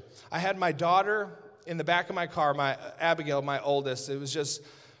 actually. I had my daughter in the back of my car, Abigail, my oldest. It was just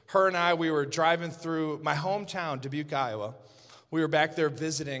her and I. We were driving through my hometown, Dubuque, Iowa. We were back there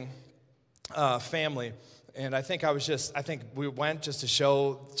visiting family. And I think we went just to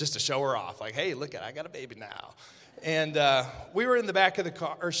show her off. Like, hey, look, I got a baby now. And we were in the back of the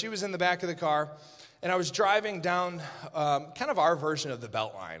car, or she was in the back of the car, and I was driving down kind of our version of the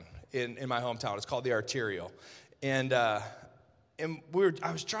Beltline in my hometown. It's called the Arterial. And I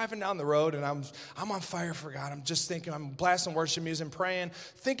was driving down the road, and I'm on fire for God. I'm just thinking, I'm blasting worship music and praying,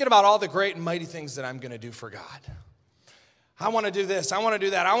 thinking about all the great and mighty things that I'm going to do for God. I want to do this. I want to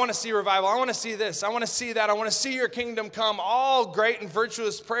do that. I want to see revival. I want to see this. I want to see that. I want to see your kingdom come. All great and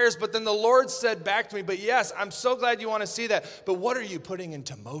virtuous prayers. But then the Lord said back to me, but yes, I'm so glad you want to see that. But what are you putting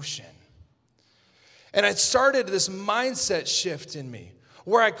into motion? And it started this mindset shift in me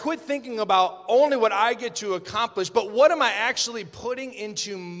where I quit thinking about only what I get to accomplish, but what am I actually putting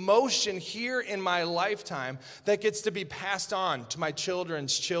into motion here in my lifetime that gets to be passed on to my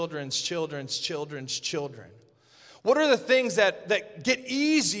children's children's children's children's children? What are the things that get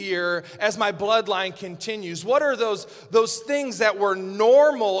easier as my bloodline continues? What are those things that were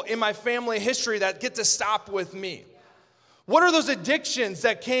normal in my family history that get to stop with me? What are those addictions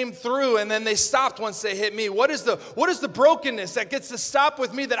that came through and then they stopped once they hit me? What is the brokenness that gets to stop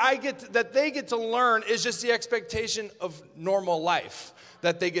with me that they get to learn is just the expectation of normal life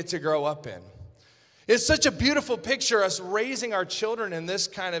that they get to grow up in? It's such a beautiful picture, us raising our children in this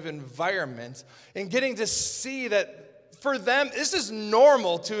kind of environment and getting to see that for them, this is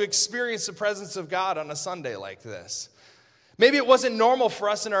normal to experience the presence of God on a Sunday like this. Maybe it wasn't normal for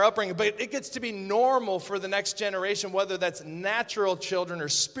us in our upbringing, but it gets to be normal for the next generation, whether that's natural children or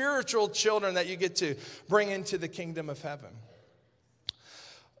spiritual children that you get to bring into the kingdom of heaven.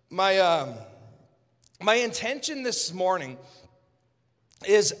 My intention this morning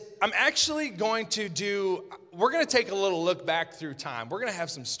is I'm actually going to we're going to take a little look back through time. We're going to have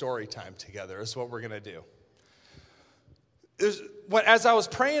some story time together is what we're going to do. As I was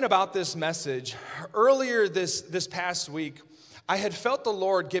praying about this message, earlier this past week, I had felt the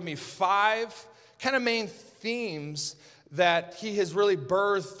Lord give me 5 kind of main themes that he has really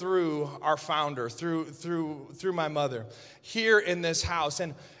birthed through our founder, through my mother, here in this house.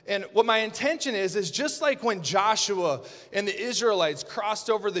 And what my intention is just like when Joshua and the Israelites crossed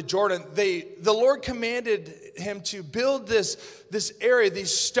over the Jordan, the Lord commanded him to build this area,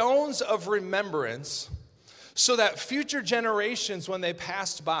 these stones of remembrance, so that future generations, when they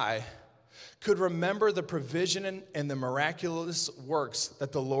passed by, could remember the provision and the miraculous works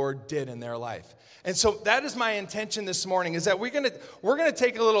that the Lord did in their life. And so that is my intention this morning, is that we're gonna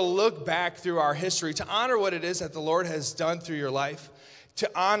take a little look back through our history to honor what it is that the Lord has done through your life, to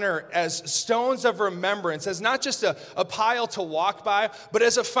honor as stones of remembrance, as not just a pile to walk by, but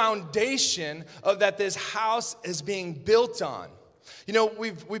as a foundation of that this house is being built on. You know,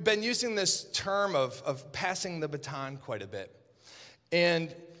 we've been using this term of passing the baton quite a bit.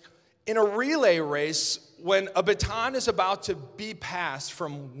 And in a relay race, when a baton is about to be passed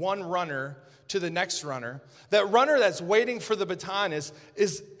from one runner to the next runner, that runner that's waiting for the baton is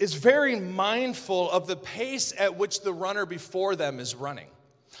very mindful of the pace at which the runner before them is running.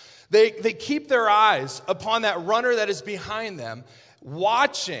 They keep their eyes upon that runner that is behind them,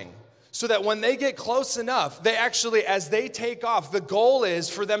 watching, so that when they get close enough, they actually, as they take off, the goal is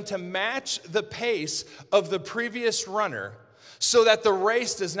for them to match the pace of the previous runner, so that the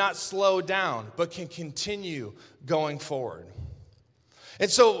race does not slow down, but can continue going forward. And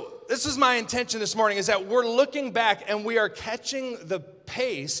so this is my intention this morning, is that we're looking back and we are catching the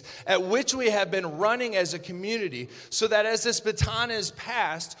pace at which we have been running as a community, so that as this baton is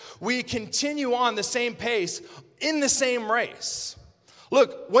passed, we continue on the same pace in the same race.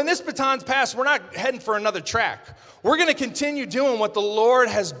 Look, when this baton's passed, we're not heading for another track. We're going to continue doing what the Lord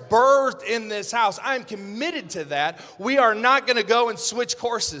has birthed in this house. I am committed to that. We are not going to go and switch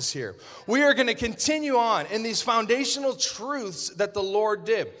courses here. We are going to continue on in these foundational truths that the Lord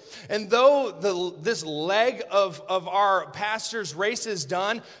did. And though this leg of our pastor's race is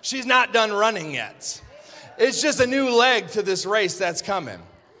done, she's not done running yet. It's just a new leg to this race that's coming.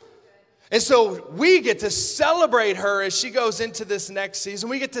 And so we get to celebrate her as she goes into this next season.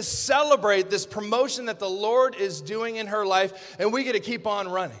 We get to celebrate this promotion that the Lord is doing in her life, and we get to keep on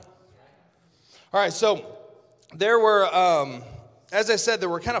running. All right, so there were, as I said, there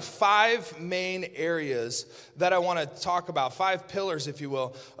were kind of 5 main areas that I want to talk about, 5 pillars, if you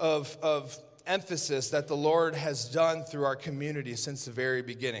will, of emphasis that the Lord has done through our community since the very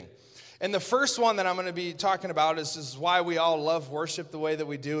beginning. And the first one that I'm going to be talking about is why we all love worship the way that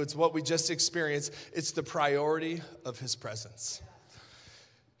we do. It's what we just experienced. It's the priority of his presence.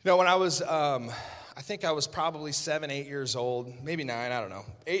 You know, when I was, I think I was probably 7, 8 years old, maybe 9, I don't know.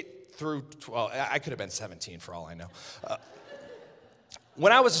 8 through 12, I could have been 17 for all I know.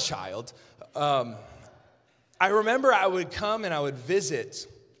 When I was a child, I remember I would come and I would visit,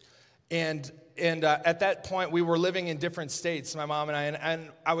 and at that point, we were living in different states, my mom and I, and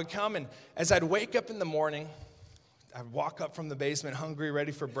I would come, and as I'd wake up in the morning, I'd walk up from the basement, hungry,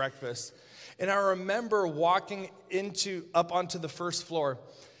 ready for breakfast, and I remember walking up onto the first floor,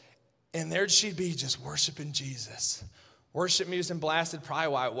 and there she'd be just worshiping Jesus. Worship music blasted, probably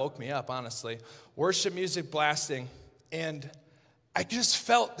why it woke me up, honestly. Worship music blasting, and I just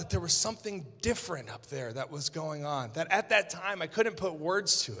felt that there was something different up there that was going on, that at that time I couldn't put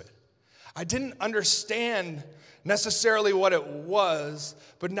words to it. I didn't understand necessarily what it was,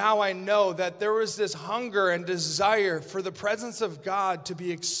 but now I know that there was this hunger and desire for the presence of God to be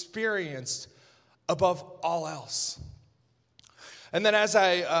experienced above all else. And then as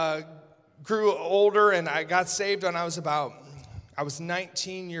I grew older and I got saved when I was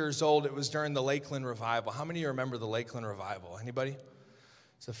 19 years old, it was during the Lakeland Revival. How many of you remember the Lakeland Revival? Anybody?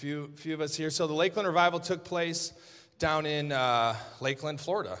 There's a few of us here. So the Lakeland Revival took place down in Lakeland,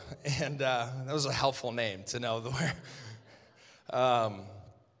 Florida, and that was a helpful name to know where.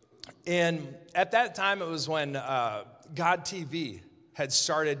 And at that time, it was when God TV had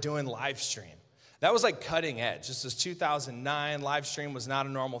started doing live stream. That was like cutting edge. This was 2009. Live stream was not a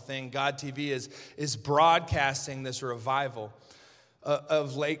normal thing. God TV is broadcasting this revival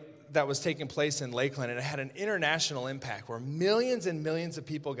that was taking place in Lakeland, and it had an international impact where millions and millions of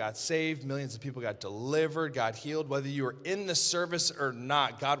people got saved, millions of people got delivered, got healed. Whether you were in the service or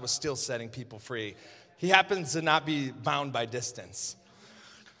not, God was still setting people free. He happens to not be bound by distance.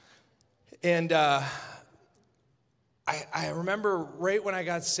 And I remember right when I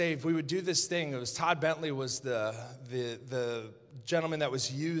got saved, we would do this thing. It was Todd Bentley was the gentleman that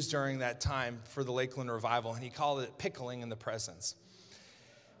was used during that time for the Lakeland revival, and he called it pickling in the presence.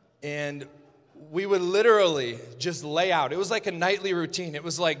 And we would literally just lay out. It was like a nightly routine. It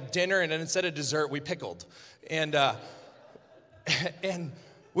was like dinner, and then instead of dessert, we pickled. And and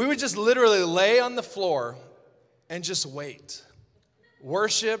we would just literally lay on the floor and just wait.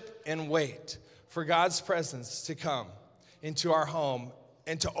 Worship and wait for God's presence to come into our home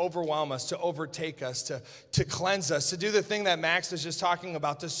and to overwhelm us, to overtake us, to cleanse us, to do the thing that Max was just talking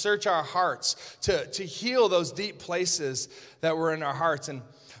about, to search our hearts, to heal those deep places that were in our hearts. And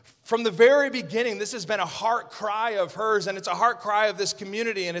from the very beginning, this has been a heart cry of hers, and it's a heart cry of this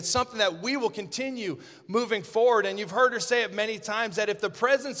community, and it's something that we will continue moving forward. And you've heard her say it many times that if the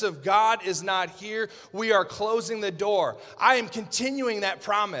presence of God is not here, we are closing the door. I am continuing that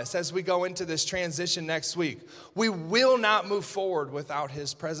promise as we go into this transition next week. We will not move forward without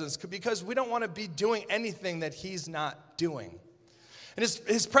his presence because we don't want to be doing anything that he's not doing. And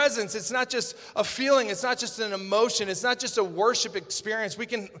his presence, it's not just a feeling, it's not just an emotion, it's not just a worship experience.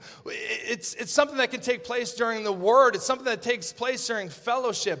 It's something that can take place during the word, it's something that takes place during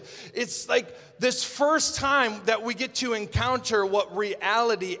fellowship. It's like this first time that we get to encounter what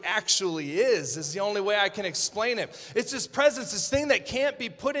reality actually is the only way I can explain it. It's this presence, this thing that can't be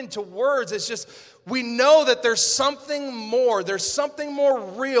put into words. It's just, we know that there's something more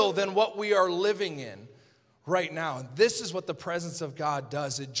real than what we are living in right now. And this is what the presence of God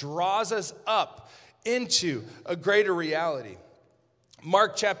does. It draws us up into a greater reality.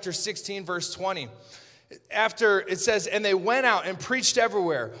 Mark chapter 16, verse 20. After it says, and they went out and preached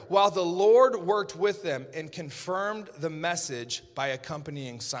everywhere, while the Lord worked with them and confirmed the message by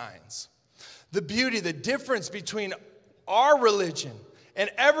accompanying signs. The beauty, the difference between our religion and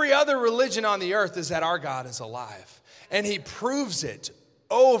every other religion on the earth is that our God is alive. And he proves it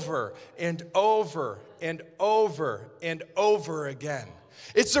over and over and over and over again.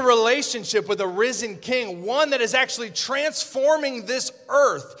 It's a relationship with a risen king, one that is actually transforming this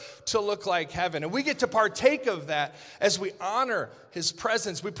earth to look like heaven. And we get to partake of that as we honor his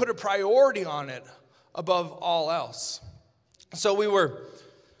presence. We put a priority on it above all else. So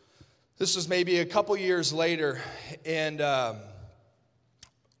this was maybe a couple years later, and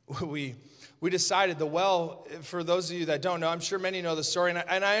we decided for those of you that don't know, I'm sure many know the story,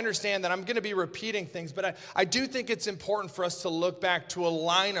 and I understand that I'm going to be repeating things, but I do think it's important for us to look back, to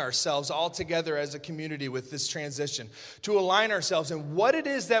align ourselves all together as a community with this transition, to align ourselves in what it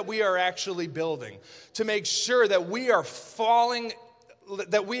is that we are actually building, to make sure that we are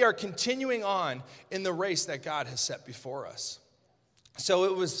continuing on in the race that God has set before us. So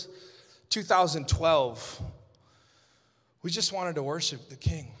it was 2012. We just wanted to worship the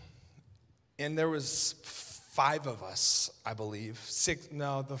King. And there was 5 of us, I believe.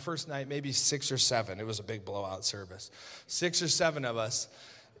 The first night, maybe 6 or 7. It was a big blowout service. 6 or 7 of us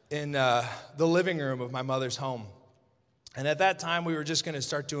in the living room of my mother's home. And at that time, we were just going to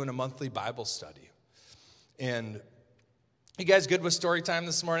start doing a monthly Bible study. And you guys good with story time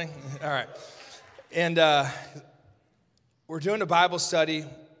this morning? All right. And we're doing a Bible study.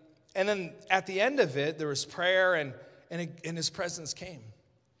 And then at the end of it, there was prayer, and his presence came.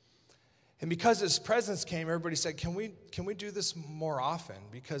 And because his presence came, everybody said, can we do this more often?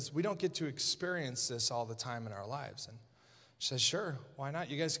 Because we don't get to experience this all the time in our lives. And she said, sure, why not?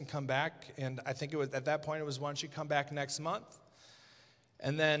 You guys can come back. And I think at that point, it was, why don't you come back next month?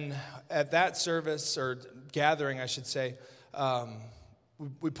 And then at that service, or gathering, I should say,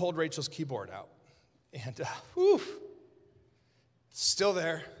 we pulled Rachel's keyboard out. And still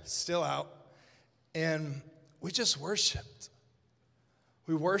there, still out. And we just worshiped.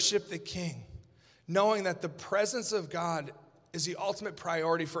 We worship the King, knowing that the presence of God is the ultimate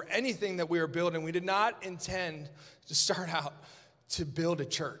priority for anything that we are building. We did not intend to start out to build a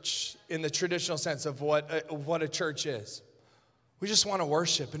church in the traditional sense of what a church is. We just want to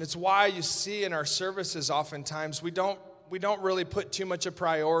worship, and it's why you see in our services oftentimes we don't really put too much a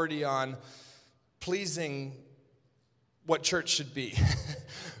priority on pleasing what church should be.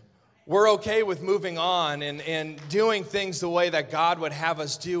 We're okay with moving on and doing things the way that God would have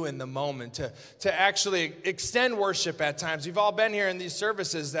us do in the moment, to actually extend worship at times. You've all been here in these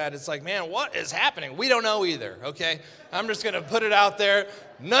services that it's like, man, what is happening? We don't know either, okay? I'm just going to put it out there.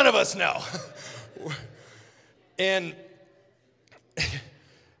 None of us know. And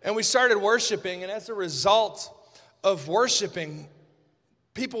we started worshiping, and as a result of worshiping,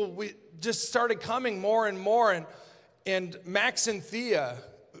 we just started coming more and more, and Max and Thea,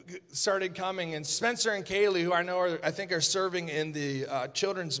 started coming, and Spencer and Kaylee, who I think are serving in the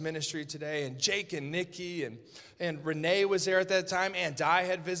children's ministry today, and Jake and Nikki, and Renee was there at that time, and Di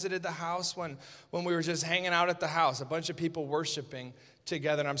had visited the house when we were just hanging out at the house, a bunch of people worshiping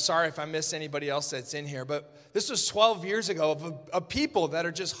together. And I'm sorry if I miss anybody else that's in here, but this was 12 years ago of people that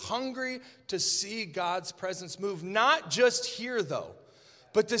are just hungry to see God's presence move, not just here though,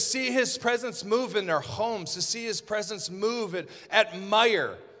 but to see his presence move in their homes, to see his presence move at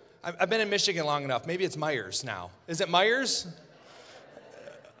Meyer. I've been in Michigan long enough. Maybe it's Myers now. Is it Myers?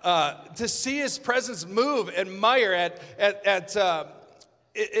 To see his presence move at Meyer,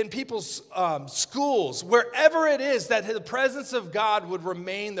 in people's schools, wherever it is, that the presence of God would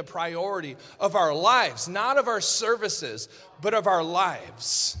remain the priority of our lives, not of our services, but of our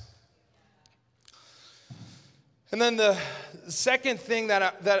lives. And then the second thing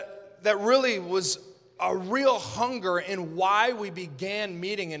that really was a real hunger in why we began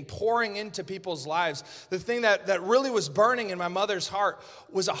meeting and pouring into people's lives, the thing that really was burning in my mother's heart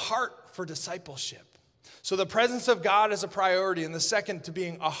was a heart for discipleship. So the presence of God is a priority, and the second to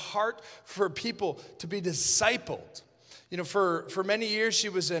being a heart for people to be discipled. You know, for many years she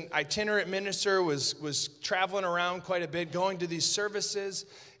was an itinerant minister, was traveling around quite a bit, going to these services,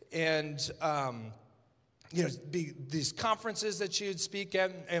 and these conferences that she would speak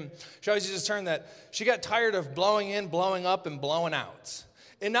at, and she always used to turn that she got tired of blowing in, blowing up, and blowing out,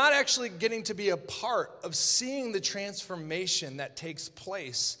 and not actually getting to be a part of seeing the transformation that takes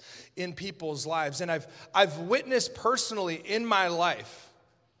place in people's lives. And I've witnessed personally in my life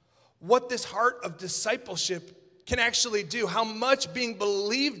what this heart of discipleship can actually do, how much being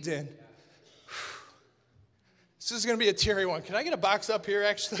believed in. This is going to be a teary one. Can I get a box up here,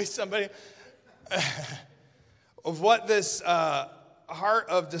 actually, somebody? Of what this heart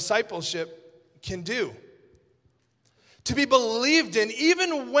of discipleship can do. To be believed in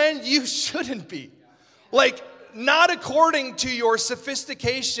even when you shouldn't be. Like, not according to your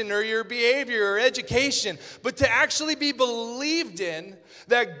sophistication or your behavior or education, but to actually be believed in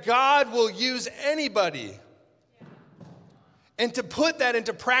that God will use anybody. And to put that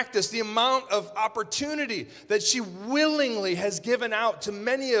into practice, the amount of opportunity that she willingly has given out to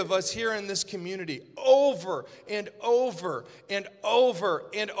many of us here in this community over and over and over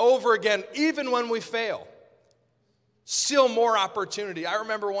and over again, even when we fail. Still more opportunity. I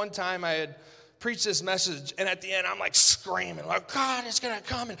remember one time I had preached this message, and at the end I'm like screaming, like, God is going to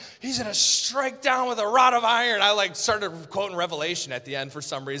come and he's going to strike down with a rod of iron. I like started quoting Revelation at the end for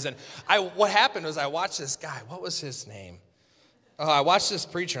some reason. What happened was I watched this guy. What was his name? I watched this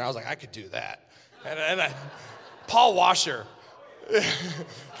preacher, and I was like, I could do that. Paul Washer.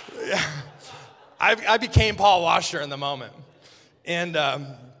 Yeah. I became Paul Washer in the moment. And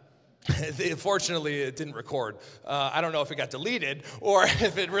fortunately, it didn't record. I don't know if it got deleted or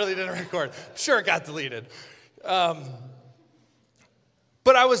if it really didn't record. I'm sure it got deleted. But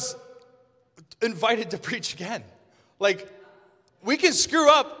I was invited to preach again. Like, we can screw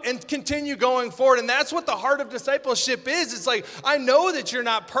up and continue going forward, and that's what the heart of discipleship is. It's like, I know that you're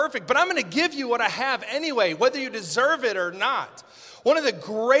not perfect, but I'm going to give you what I have anyway, whether you deserve it or not. One of the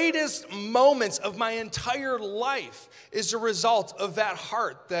greatest moments of my entire life is a result of that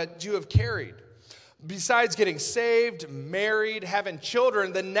heart that you have carried. Besides getting saved, married, having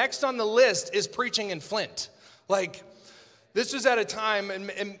children, the next on the list is preaching in Flint. Like, this was at a time,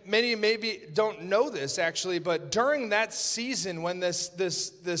 and many maybe don't know this actually, but during that season when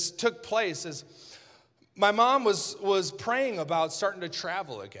this took place, is my mom was praying about starting to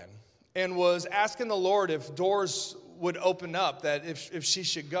travel again, and was asking the Lord if doors would open up, that if she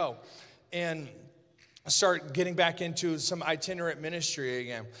should go and start getting back into some itinerant ministry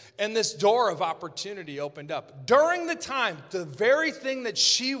again. And this door of opportunity opened up. During the time, the very thing that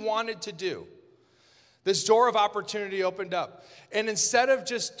she wanted to do, this door of opportunity opened up. And instead of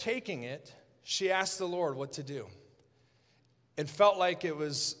just taking it, she asked the Lord what to do. It felt like it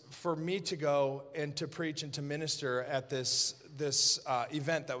was for me to go and to preach and to minister at this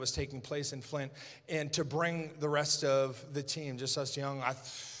event that was taking place in Flint, and to bring the rest of the team, just us young.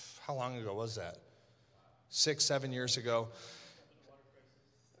 How long ago was that? 6, 7 years ago.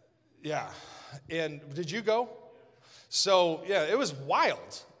 Yeah. And did you go? So, yeah, it was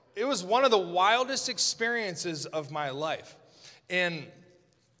wild. It was one of the wildest experiences of my life. And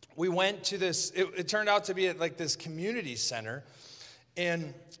we went to this, it turned out to be at like this community center.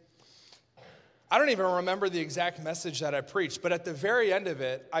 And I don't even remember the exact message that I preached, but at the very end of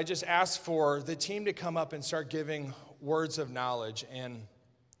it, I just asked for the team to come up and start giving words of knowledge. And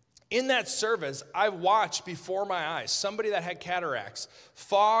In that service, I watched before my eyes somebody that had cataracts,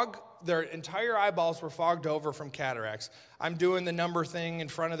 their entire eyeballs were fogged over from cataracts. I'm doing the number thing in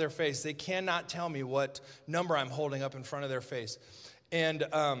front of their face. They cannot tell me what number I'm holding up in front of their face. And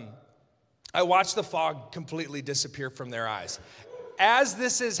I watched the fog completely disappear from their eyes. As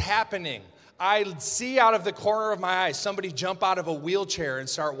this is happening, I see out of the corner of my eye somebody jump out of a wheelchair and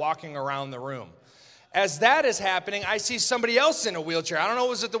start walking around the room. As that is happening, I see somebody else in a wheelchair. I don't know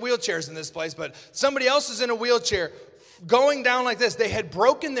what's at the wheelchairs in this place, but somebody else is in a wheelchair going down like this. They had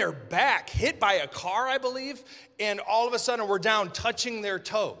broken their back, hit by a car, I believe, and all of a sudden were down touching their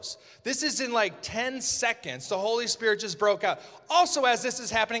toes. This is in like 10 seconds. The Holy Spirit just broke out. Also, as this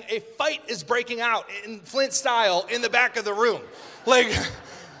is happening, a fight is breaking out in Flint style in the back of the room. Like...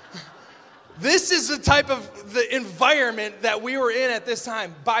 This is the type of the environment that we were in at this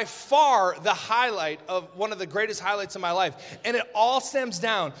time. By far the highlight of one of the greatest highlights of my life. And it all stems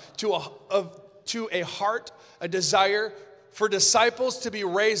down to a heart, a desire for disciples to be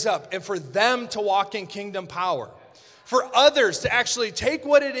raised up and for them to walk in kingdom power. For others to actually take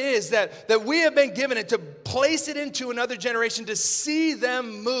what it is that we have been given and to place it into another generation, to see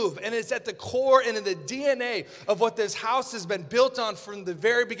them move. And it's at the core and in the DNA of what this house has been built on from the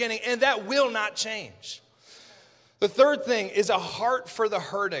very beginning, and that will not change. The third thing is a heart for the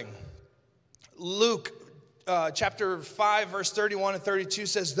hurting. Luke chapter 5, verse 31 and 32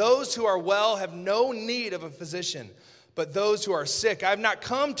 says, "Those who are well have no need of a physician, but those who are sick. I have not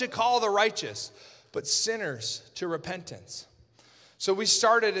come to call the righteous, but sinners to repentance." So we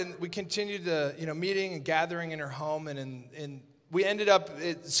started and we continued the meeting and gathering in her home, and we ended up,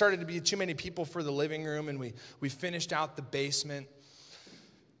 it started to be too many people for the living room, and we finished out the basement.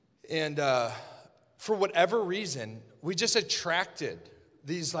 And for whatever reason, we just attracted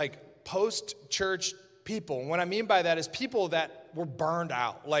these like post-church people. And what I mean by that is people that were burned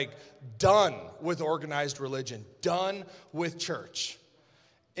out, like done with organized religion, done with church.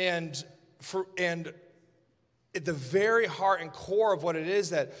 And at the very heart and core of what it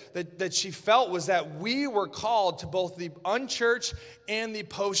is that she felt was that we were called to both the unchurched and the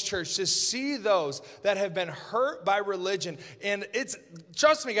post-church, to see those that have been hurt by religion. And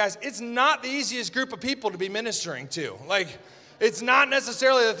trust me guys, it's not the easiest group of people to be ministering to. Like, it's not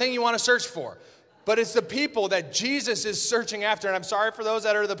necessarily the thing you want to search for, but it's the people that Jesus is searching after. And I'm sorry for those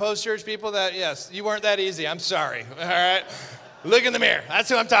that are the post-church people that, yes, you weren't that easy. I'm sorry, all right? Look in the mirror. That's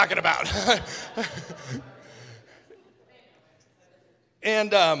who I'm talking about.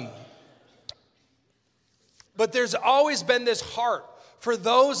 And, but there's always been this heart for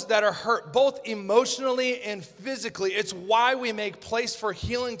those that are hurt, both emotionally and physically. It's why we make place for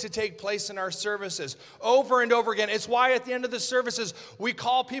healing to take place in our services over and over again. It's why at the end of the services, we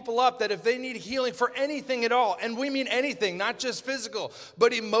call people up that if they need healing for anything at all, and we mean anything, not just physical,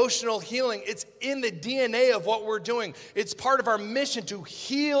 but emotional healing. It's in the DNA of what we're doing. It's part of our mission to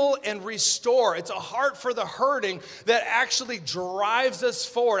heal and restore. It's a heart for the hurting that actually drives us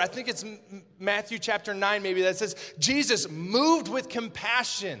forward. I think it's Matthew chapter 9 maybe that says, Jesus moved with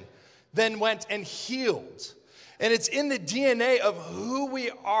compassion, then went and healed. And it's in the DNA of who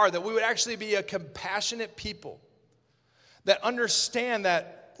we are that we would actually be a compassionate people that understand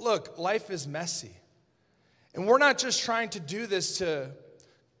that, look, life is messy. And we're not just trying to do this to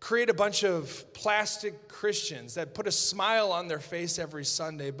create a bunch of plastic Christians that put a smile on their face every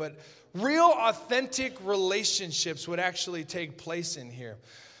Sunday, but real authentic relationships would actually take place in here.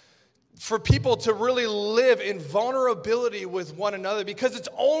 For people to really live in vulnerability with one another, because it's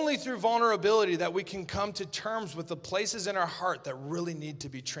only through vulnerability that we can come to terms with the places in our heart that really need to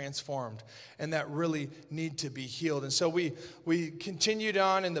be transformed and that really need to be healed. And so we continued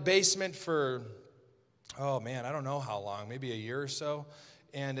on in the basement for, I don't know how long, maybe a year or so.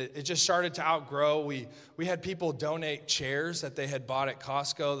 And it just started to outgrow. We had people donate chairs that they had bought at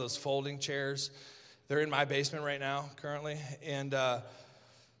Costco, those folding chairs. They're in my basement right now, currently. And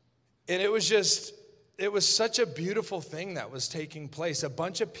it was such a beautiful thing that was taking place. A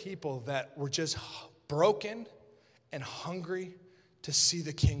bunch of people that were just broken and hungry to see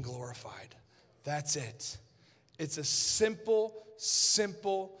the King glorified. That's it. It's a simple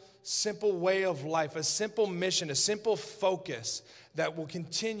way of life, a simple mission, a simple focus that will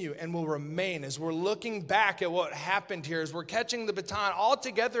continue and will remain as we're looking back at what happened here, as we're catching the baton all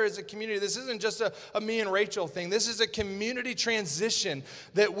together as a community. This isn't just a me and Rachel thing. This is a community transition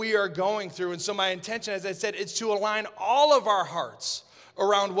that we are going through. And so my intention, as I said, is to align all of our hearts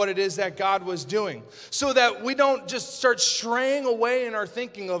around what it is that God was doing, so that we don't just start straying away in our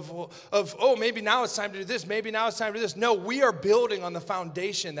thinking of maybe now it's time to do this, maybe now it's time to do this. No, we are building on the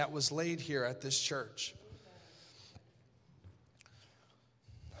foundation that was laid here at this church.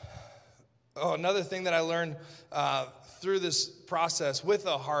 another thing that I learned through this process with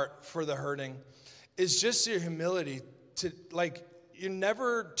a heart for the hurting is just your humility to, like, you're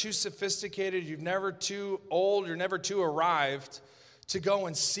never too sophisticated, you're never too old, you're never too arrived to go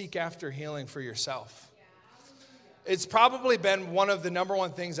and seek after healing for yourself. It's probably been one of the number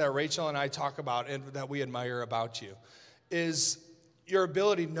one things that Ravchel and I talk about and that we admire about you is your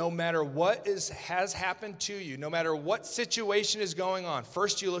ability, no matter what has happened to you, no matter what situation is going on,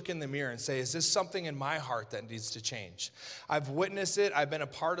 first you look in the mirror and say, is this something in my heart that needs to change? I've witnessed it. I've been a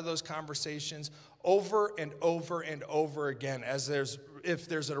part of those conversations over and over and over again. If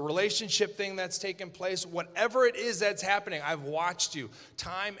there's a relationship thing that's taken place, whatever it is that's happening, I've watched you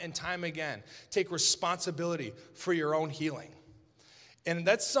time and time again take responsibility for your own healing. And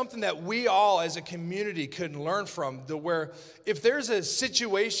that's something that we all as a community could learn from, where if there's a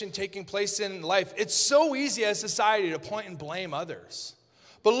situation taking place in life, it's so easy as society to point and blame others.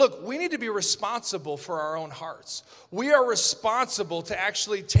 But look, we need to be responsible for our own hearts. We are responsible to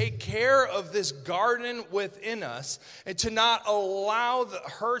actually take care of this garden within us and to not allow the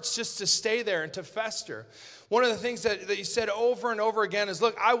hurts just to stay there and to fester. One of the things that you said over and over again is,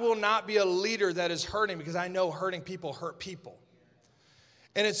 look, I will not be a leader that is hurting because I know hurting people hurt people.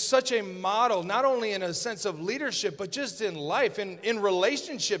 And it's such a model, not only in a sense of leadership, but just in life, in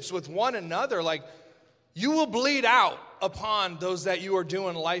relationships with one another. Like, you will bleed out upon those that you are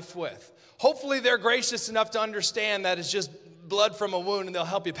doing life with. Hopefully they're gracious enough to understand that it's just blood from a wound and they'll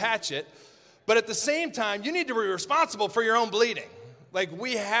help you patch it. But at the same time, you need to be responsible for your own bleeding. Like,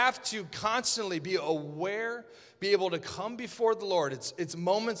 we have to constantly be aware, be able to come before the Lord. It's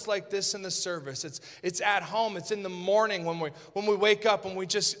moments like this in the service. It's at home. It's in the morning when we wake up and we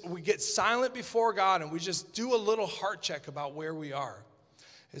get silent before God and we just do a little heart check about where we are.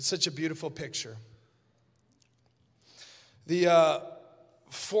 It's such a beautiful picture. The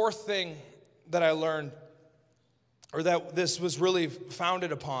fourth thing that I learned, or that this was really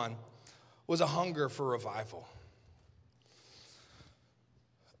founded upon, was a hunger for revival.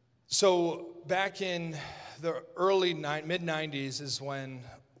 So back in the early mid-90s is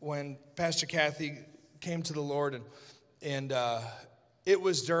when Pastor Kathy came to the Lord, and it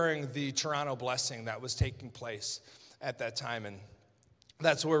was during the Toronto blessing that was taking place at that time, and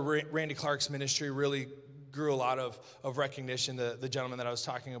that's where Randy Clark's ministry really grew a lot of recognition, the gentleman that I was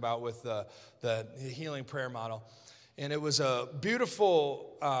talking about with the healing prayer model. And it was a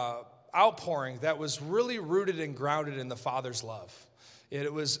beautiful outpouring that was really rooted and grounded in the Father's love.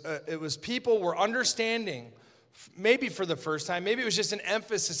 It was people were understanding, maybe for the first time, maybe it was just an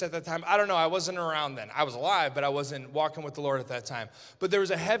emphasis at that time. I don't know, I wasn't around then. I was alive, but I wasn't walking with the Lord at that time. But there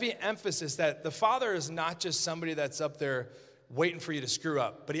was a heavy emphasis that the Father is not just somebody that's up there waiting for you to screw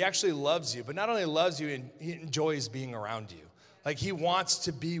up, but he actually loves you. But not only loves you, he enjoys being around you. Like, he wants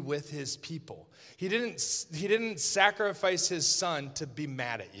to be with his people. He didn't sacrifice his son to be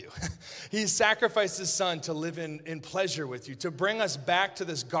mad at you. He sacrificed his son to live in pleasure with you, to bring us back to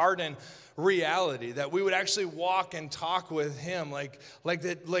this garden reality, that we would actually walk and talk with him like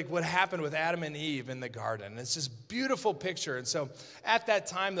what happened with Adam and Eve in the garden. It's this beautiful picture. And so at that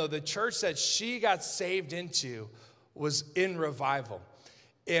time, though, the church that she got saved into was in revival.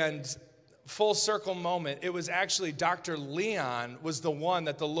 And full circle moment, it was actually Dr. Leon was the one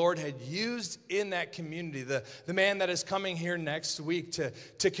that the Lord had used in that community, the man that is coming here next week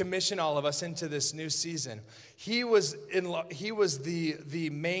to commission all of us into this new season. He was the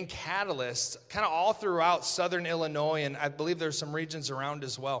main catalyst kind of all throughout southern Illinois, and I believe there's some regions around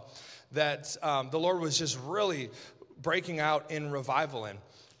as well, that the Lord was just really breaking out in revival in.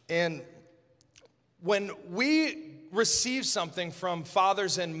 And when we receive something from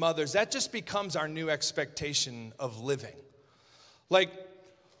fathers and mothers, that just becomes our new expectation of living. Like,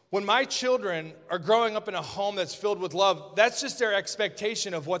 when my children are growing up in a home that's filled with love, that's just their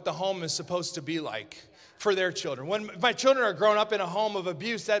expectation of what the home is supposed to be like for their children. When my children are growing up in a home of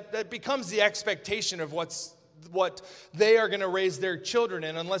abuse, that becomes the expectation of what they are going to raise their children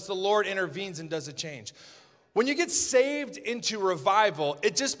in, unless the Lord intervenes and does a change. When you get saved into revival,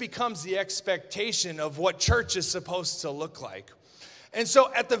 it just becomes the expectation of what church is supposed to look like. And so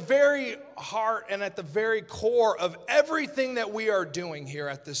at the very heart and at the very core of everything that we are doing here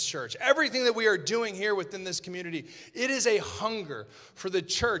at this church, everything that we are doing here within this community, it is a hunger for the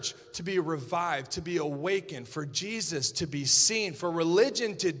church to be revived, to be awakened, for Jesus to be seen, for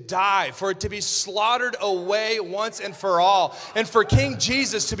religion to die, for it to be slaughtered away once and for all, and for King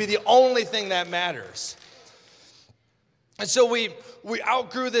Jesus to be the only thing that matters. And so we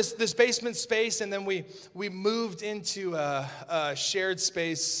outgrew this basement space, and then we moved into a shared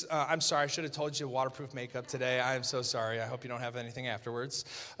space. I'm sorry, I should have told you waterproof makeup today. I am so sorry. I hope you don't have anything afterwards.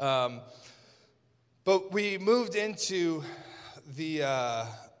 But we moved into the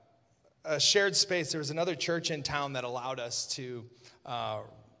shared space. There was another church in town that allowed us to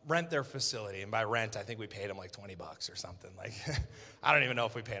rent their facility. And by rent, I think we paid them like $20 or something. Like, I don't even know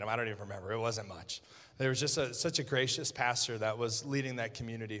if we paid them. I don't even remember. It wasn't much. There was just such a gracious pastor that was leading that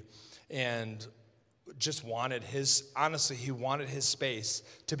community and just wanted he wanted his space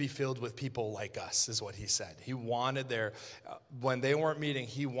to be filled with people like us, is what he said. He wanted when they weren't meeting,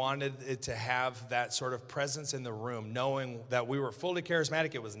 he wanted it to have that sort of presence in the room, knowing that we were fully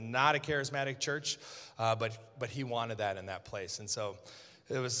charismatic. It was not a charismatic church, but he wanted that in that place. And so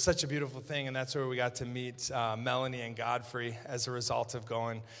it was such a beautiful thing, and that's where we got to meet Melanie and Godfrey as a result of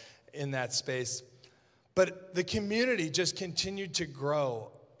going in that space. But the community just continued to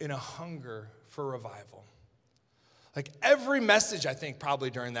grow in a hunger for revival. Like every message, I think, probably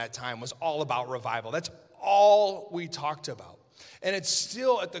during that time was all about revival. That's all we talked about. And it's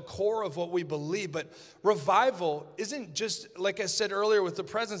still at the core of what we believe. But revival isn't just, like I said earlier with the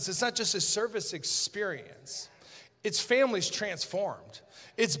presence, it's not just a service experience. It's families transformed.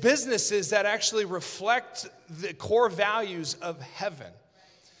 It's businesses that actually reflect the core values of heaven.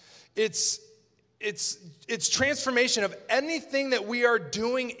 It's transformation of anything that we are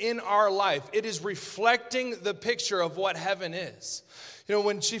doing in our life. It is reflecting the picture of what heaven is. You know,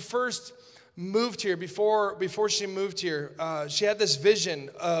 when she first moved here, before she moved here, she had this vision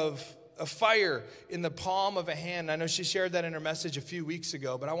of a fire in the palm of a hand. I know she shared that in her message a few weeks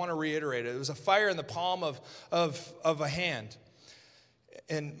ago, but I want to reiterate it. It was a fire in the palm of a hand.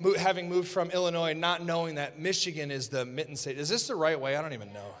 And having moved from Illinois, not knowing that Michigan is the mitten state. Is this the right way? I don't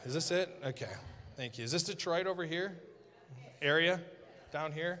even know. Is this it? Okay. Thank you. Is this Detroit over here? Area?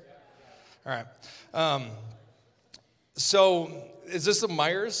 Down here? All right. So is this a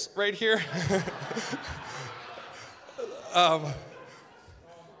Myers right here?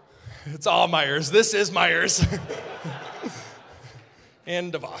 It's all Myers. This is Myers.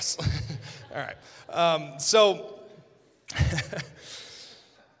 And DeVos. All right. So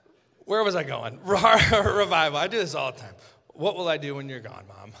where was I going? Revival. I do this all the time. What will I do when you're gone,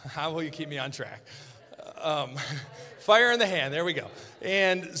 Mom? How will you keep me on track? Fire in the hand. There we go.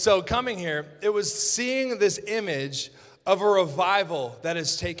 And so coming here, it was seeing this image of a revival that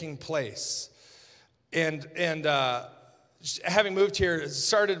is taking place. And having moved here,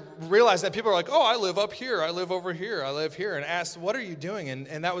 started realizing that people are like, oh, I live up here, I live over here, I live here, and asked, what are you doing?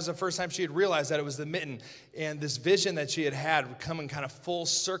 And that was the first time she had realized that it was the mitten, and this vision that she had had would come in kind of full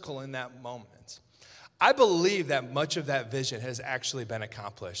circle in that moment. I believe that much of that vision has actually been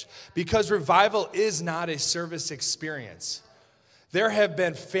accomplished because revival is not a service experience. There have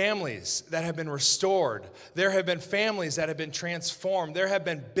been families that have been restored. There have been families that have been transformed. There have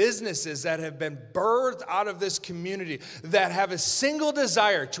been businesses that have been birthed out of this community that have a single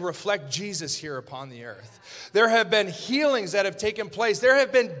desire to reflect Jesus here upon the earth. There have been healings that have taken place. There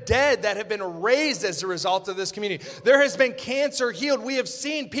have been dead that have been raised as a result of this community. There has been cancer healed. We have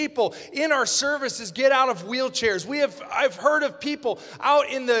seen people in our services get out of wheelchairs. I've heard of people out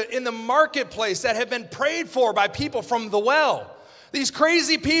in the marketplace that have been prayed for by people from the well. These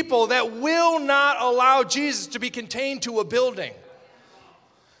crazy people that will not allow Jesus to be contained to a building.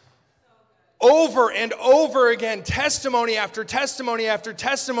 Over and over again, testimony after testimony after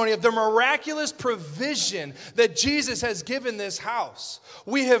testimony of the miraculous provision that Jesus has given this house.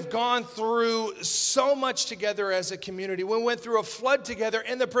 We have gone through so much together as a community. We went through a flood together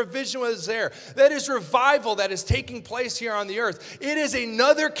and the provision was there. That is revival that is taking place here on the earth. It is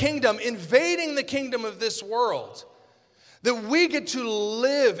another kingdom invading the kingdom of this world. That we get to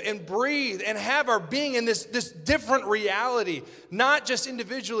live and breathe and have our being in this different reality, not just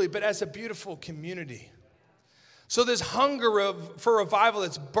individually, but as a beautiful community. So this hunger for revival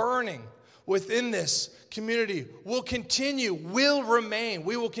that's burning within this community will continue, will remain.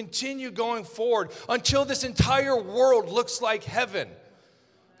 We will continue going forward until this entire world looks like heaven.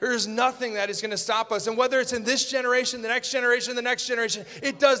 There's nothing that is going to stop us. And whether it's in this generation, the next generation, the next generation,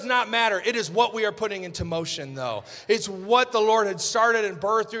 it does not matter. It is what we are putting into motion, though. It's what the Lord had started and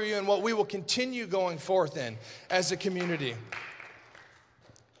birthed through you and what we will continue going forth in as a community.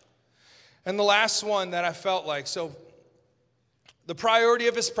 And the last one that I felt like, so the priority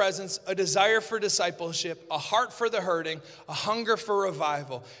of his presence, a desire for discipleship, a heart for the hurting, a hunger for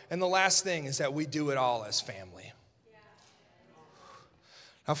revival. And the last thing is that we do it all as family.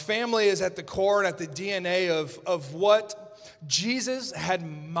 Now, family is at the core and at the DNA of what Jesus had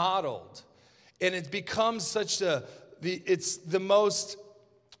modeled. And it becomes it's the most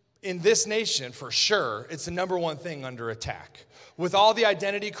in this nation, for sure, it's the number one thing under attack. With all the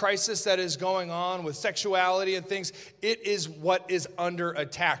identity crisis that is going on, with sexuality and things, it is what is under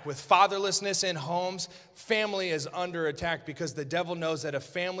attack. With fatherlessness in homes, family is under attack because the devil knows that a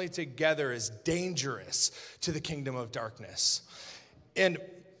family together is dangerous to the kingdom of darkness. And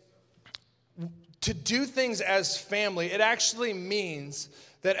to do things as family, it actually means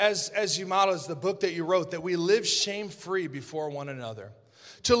that as you model, as the book that you wrote, that we live shame-free before one another.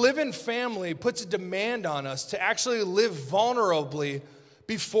 To live in family puts a demand on us to actually live vulnerably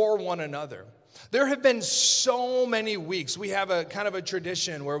before one another. There have been so many weeks. We have a kind of a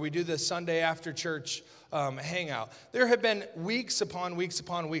tradition where we do the Sunday after church hangout. There have been weeks upon weeks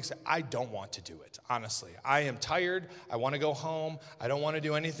upon weeks. I don't want to do it, honestly. I am tired. I want to go home. I don't want to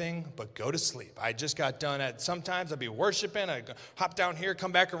do anything but go to sleep. I just got done at, sometimes I'd be worshiping. I hop down here,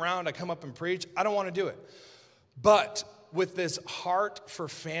 come back around. I come up and preach. I don't want to do it. But with this heart for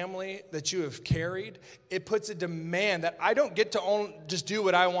family that you have carried, it puts a demand that I don't get to just do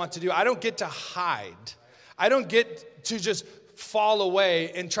what I want to do. I don't get to hide. I don't get to just fall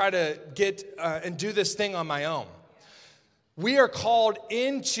away and try to get and do this thing on my own. We are called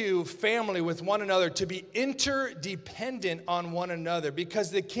into family with one another to be interdependent on one another because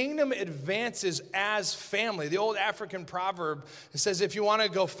the kingdom advances as family. The old African proverb says, if you want to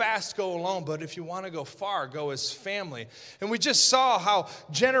go fast, go alone, but if you want to go far, go as family. And we just saw how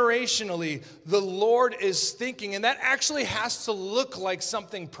generationally the Lord is thinking, and that actually has to look like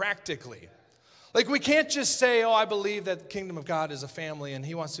something practically. Like we can't just say, oh, I believe that the kingdom of God is a family and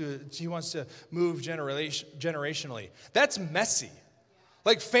he wants to move generationally. That's messy.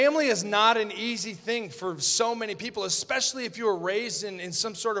 Like family is not an easy thing for so many people, especially if you were raised in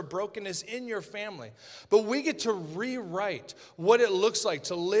some sort of brokenness in your family. But we get to rewrite what it looks like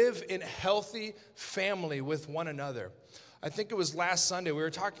to live in healthy family with one another. I think it was last Sunday, we were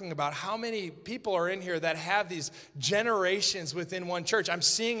talking about how many people are in here that have these generations within one church. I'm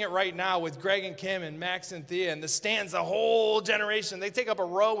seeing it right now with Greg and Kim and Max and Thea, and the stands, the whole generation. They take up a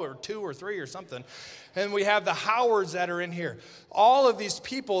row or two or three or something. And we have the Howards that are in here. All of these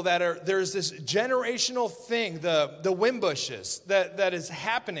people there's this generational thing, the Wimbushes, that is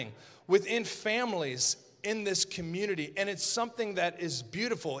happening within families in this community. And it's something that is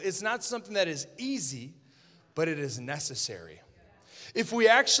beautiful. It's not something that is easy, but it is necessary. If we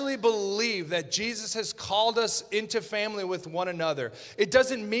actually believe that Jesus has called us into family with one another, it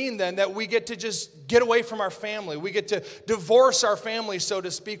doesn't mean then that we get to just get away from our family. We get to divorce our family, so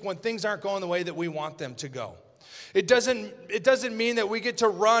to speak, when things aren't going the way that we want them to go. It doesn't mean that we get to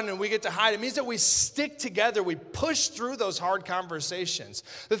run and we get to hide. It means that we stick together. We push through those hard conversations.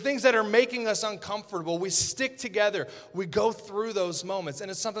 The things that are making us uncomfortable, we stick together. We go through those moments.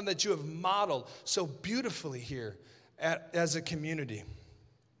 And it's something that you have modeled so beautifully here as a community.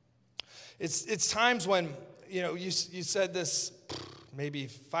 It's times when, you said this maybe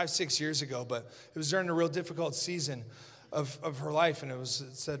 5-6 years ago, but it was during a real difficult season of her life, and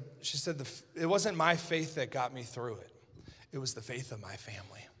she said, it wasn't my faith that got me through it. It was the faith of my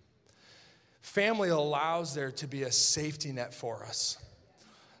family. Family allows there to be a safety net for us.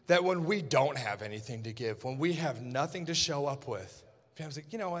 That when we don't have anything to give, when we have nothing to show up with, family's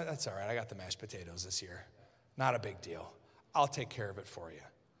like, you know what, that's all right. I got the mashed potatoes this year. Not a big deal. I'll take care of it for you.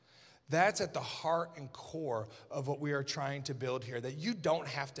 That's at the heart and core of what we are trying to build here, that you don't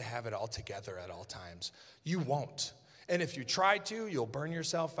have to have it all together at all times. You won't. And if you try to, you'll burn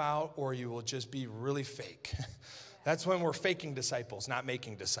yourself out or you will just be really fake. That's when we're faking disciples, not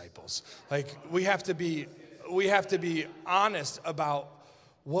making disciples. Like we have to be honest about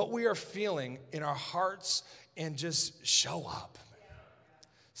what we are feeling in our hearts and just show up.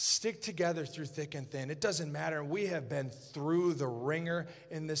 Stick together through thick and thin. It doesn't matter. We have been through the ringer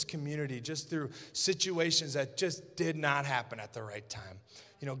in this community, just through situations that just did not happen at the right time.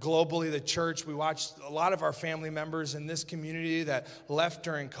 Globally, the church, we watched a lot of our family members in this community that left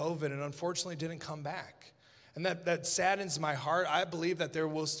during COVID and unfortunately didn't come back. And that saddens my heart. I believe that there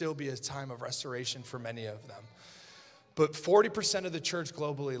will still be a time of restoration for many of them. But 40% of the church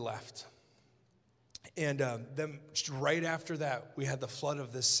globally left. And then right after that, we had the flood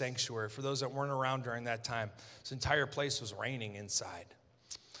of this sanctuary. For those that weren't around during that time, this entire place was raining inside.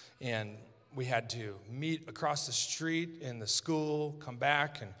 And we had to meet across the street in the school, come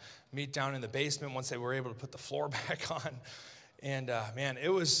back and meet down in the basement once they were able to put the floor back on. And man, it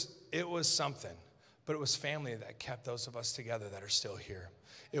was something. But it was family that kept those of us together that are still here.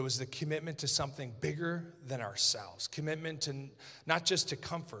 It was the commitment to something bigger than ourselves. Commitment to not just to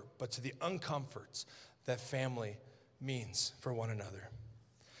comfort, but to the uncomforts that family means for one another.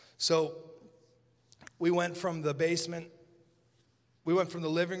 So we went from the basement We went from the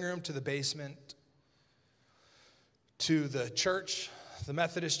living room to the basement to the church, the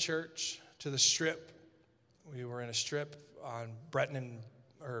Methodist church, to the strip. We were in a strip on Breton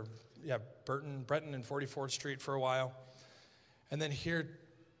and 44th Street for a while. And then here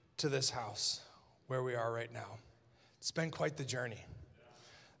to this house where we are right now. It's been quite the journey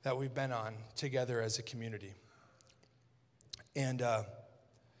that we've been on together as a community. And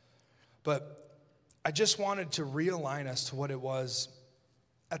but I just wanted to realign us to what it was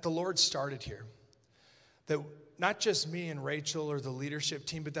that the Lord started here. That not just me and Ravchel or the leadership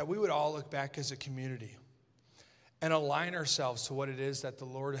team, but that we would all look back as a community and align ourselves to what it is that the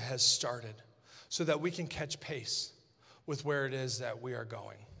Lord has started so that we can catch pace with where it is that we are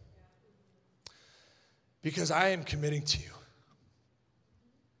going. Because I am committing to you,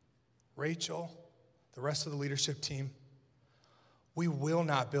 Ravchel, the rest of the leadership team, we will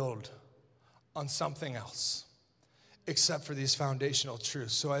not build on something else except for these foundational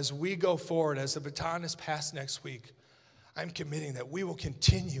truths. So as we go forward, as the baton is passed next week, I'm committing that we will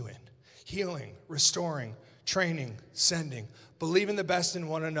continue in healing, restoring, training, sending, believing the best in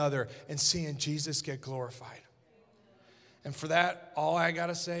one another, and seeing Jesus get glorified. And for that, all I got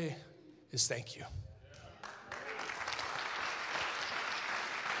to say is thank you.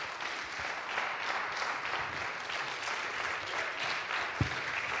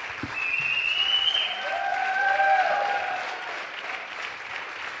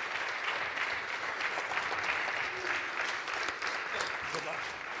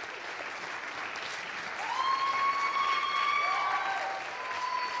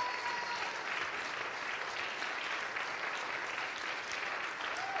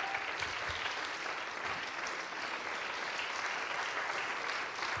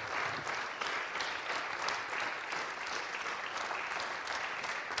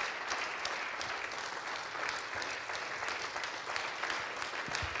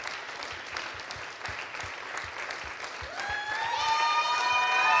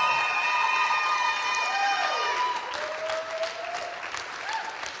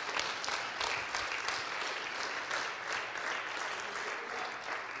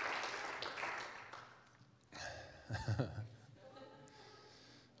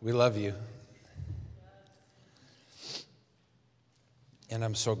 We love you. And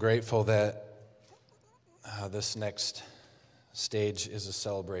I'm so grateful that this next stage is a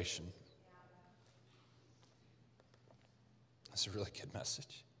celebration. That's a really good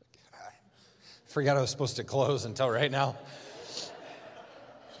message. I forgot I was supposed to close until right now.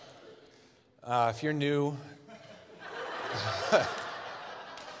 If you're new,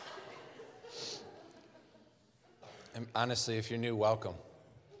 and honestly, if you're new, welcome.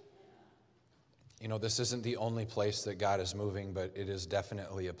 You know, this isn't the only place that God is moving, but it is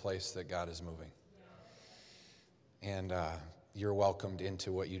definitely a place that God is moving. And you're welcomed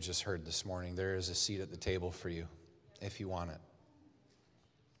into what you just heard this morning. There is a seat at the table for you if you want it.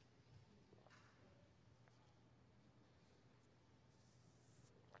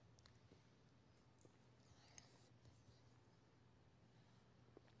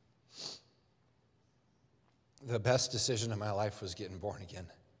 The best decision of my life was getting born again.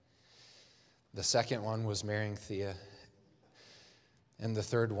 The second one was marrying Thea. And the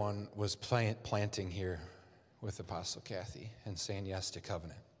third one was planting here with Apostle Kathy and saying yes to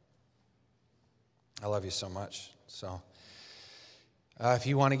covenant. I love you so much. So if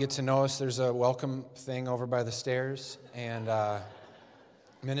you want to get to know us, there's a welcome thing over by the stairs. And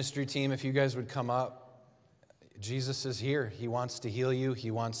ministry team, if you guys would come up, Jesus is here. He wants to heal you.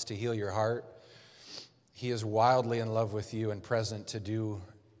 He wants to heal your heart. He is wildly in love with you and present to do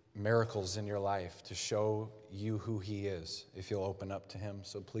miracles in your life, to show you who he is, if you'll open up to him.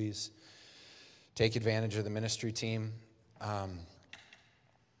 So please take advantage of the ministry team. I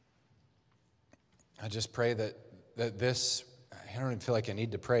just pray that this, I don't even feel like I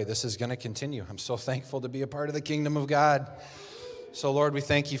need to pray, this is going to continue. I'm so thankful to be a part of the kingdom of God. So Lord, we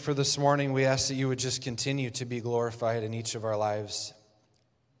thank you for this morning. We ask that you would just continue to be glorified in each of our lives.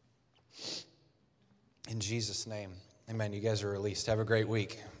 In Jesus' name, amen. You guys are released. Have a great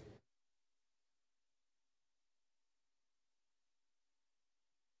week.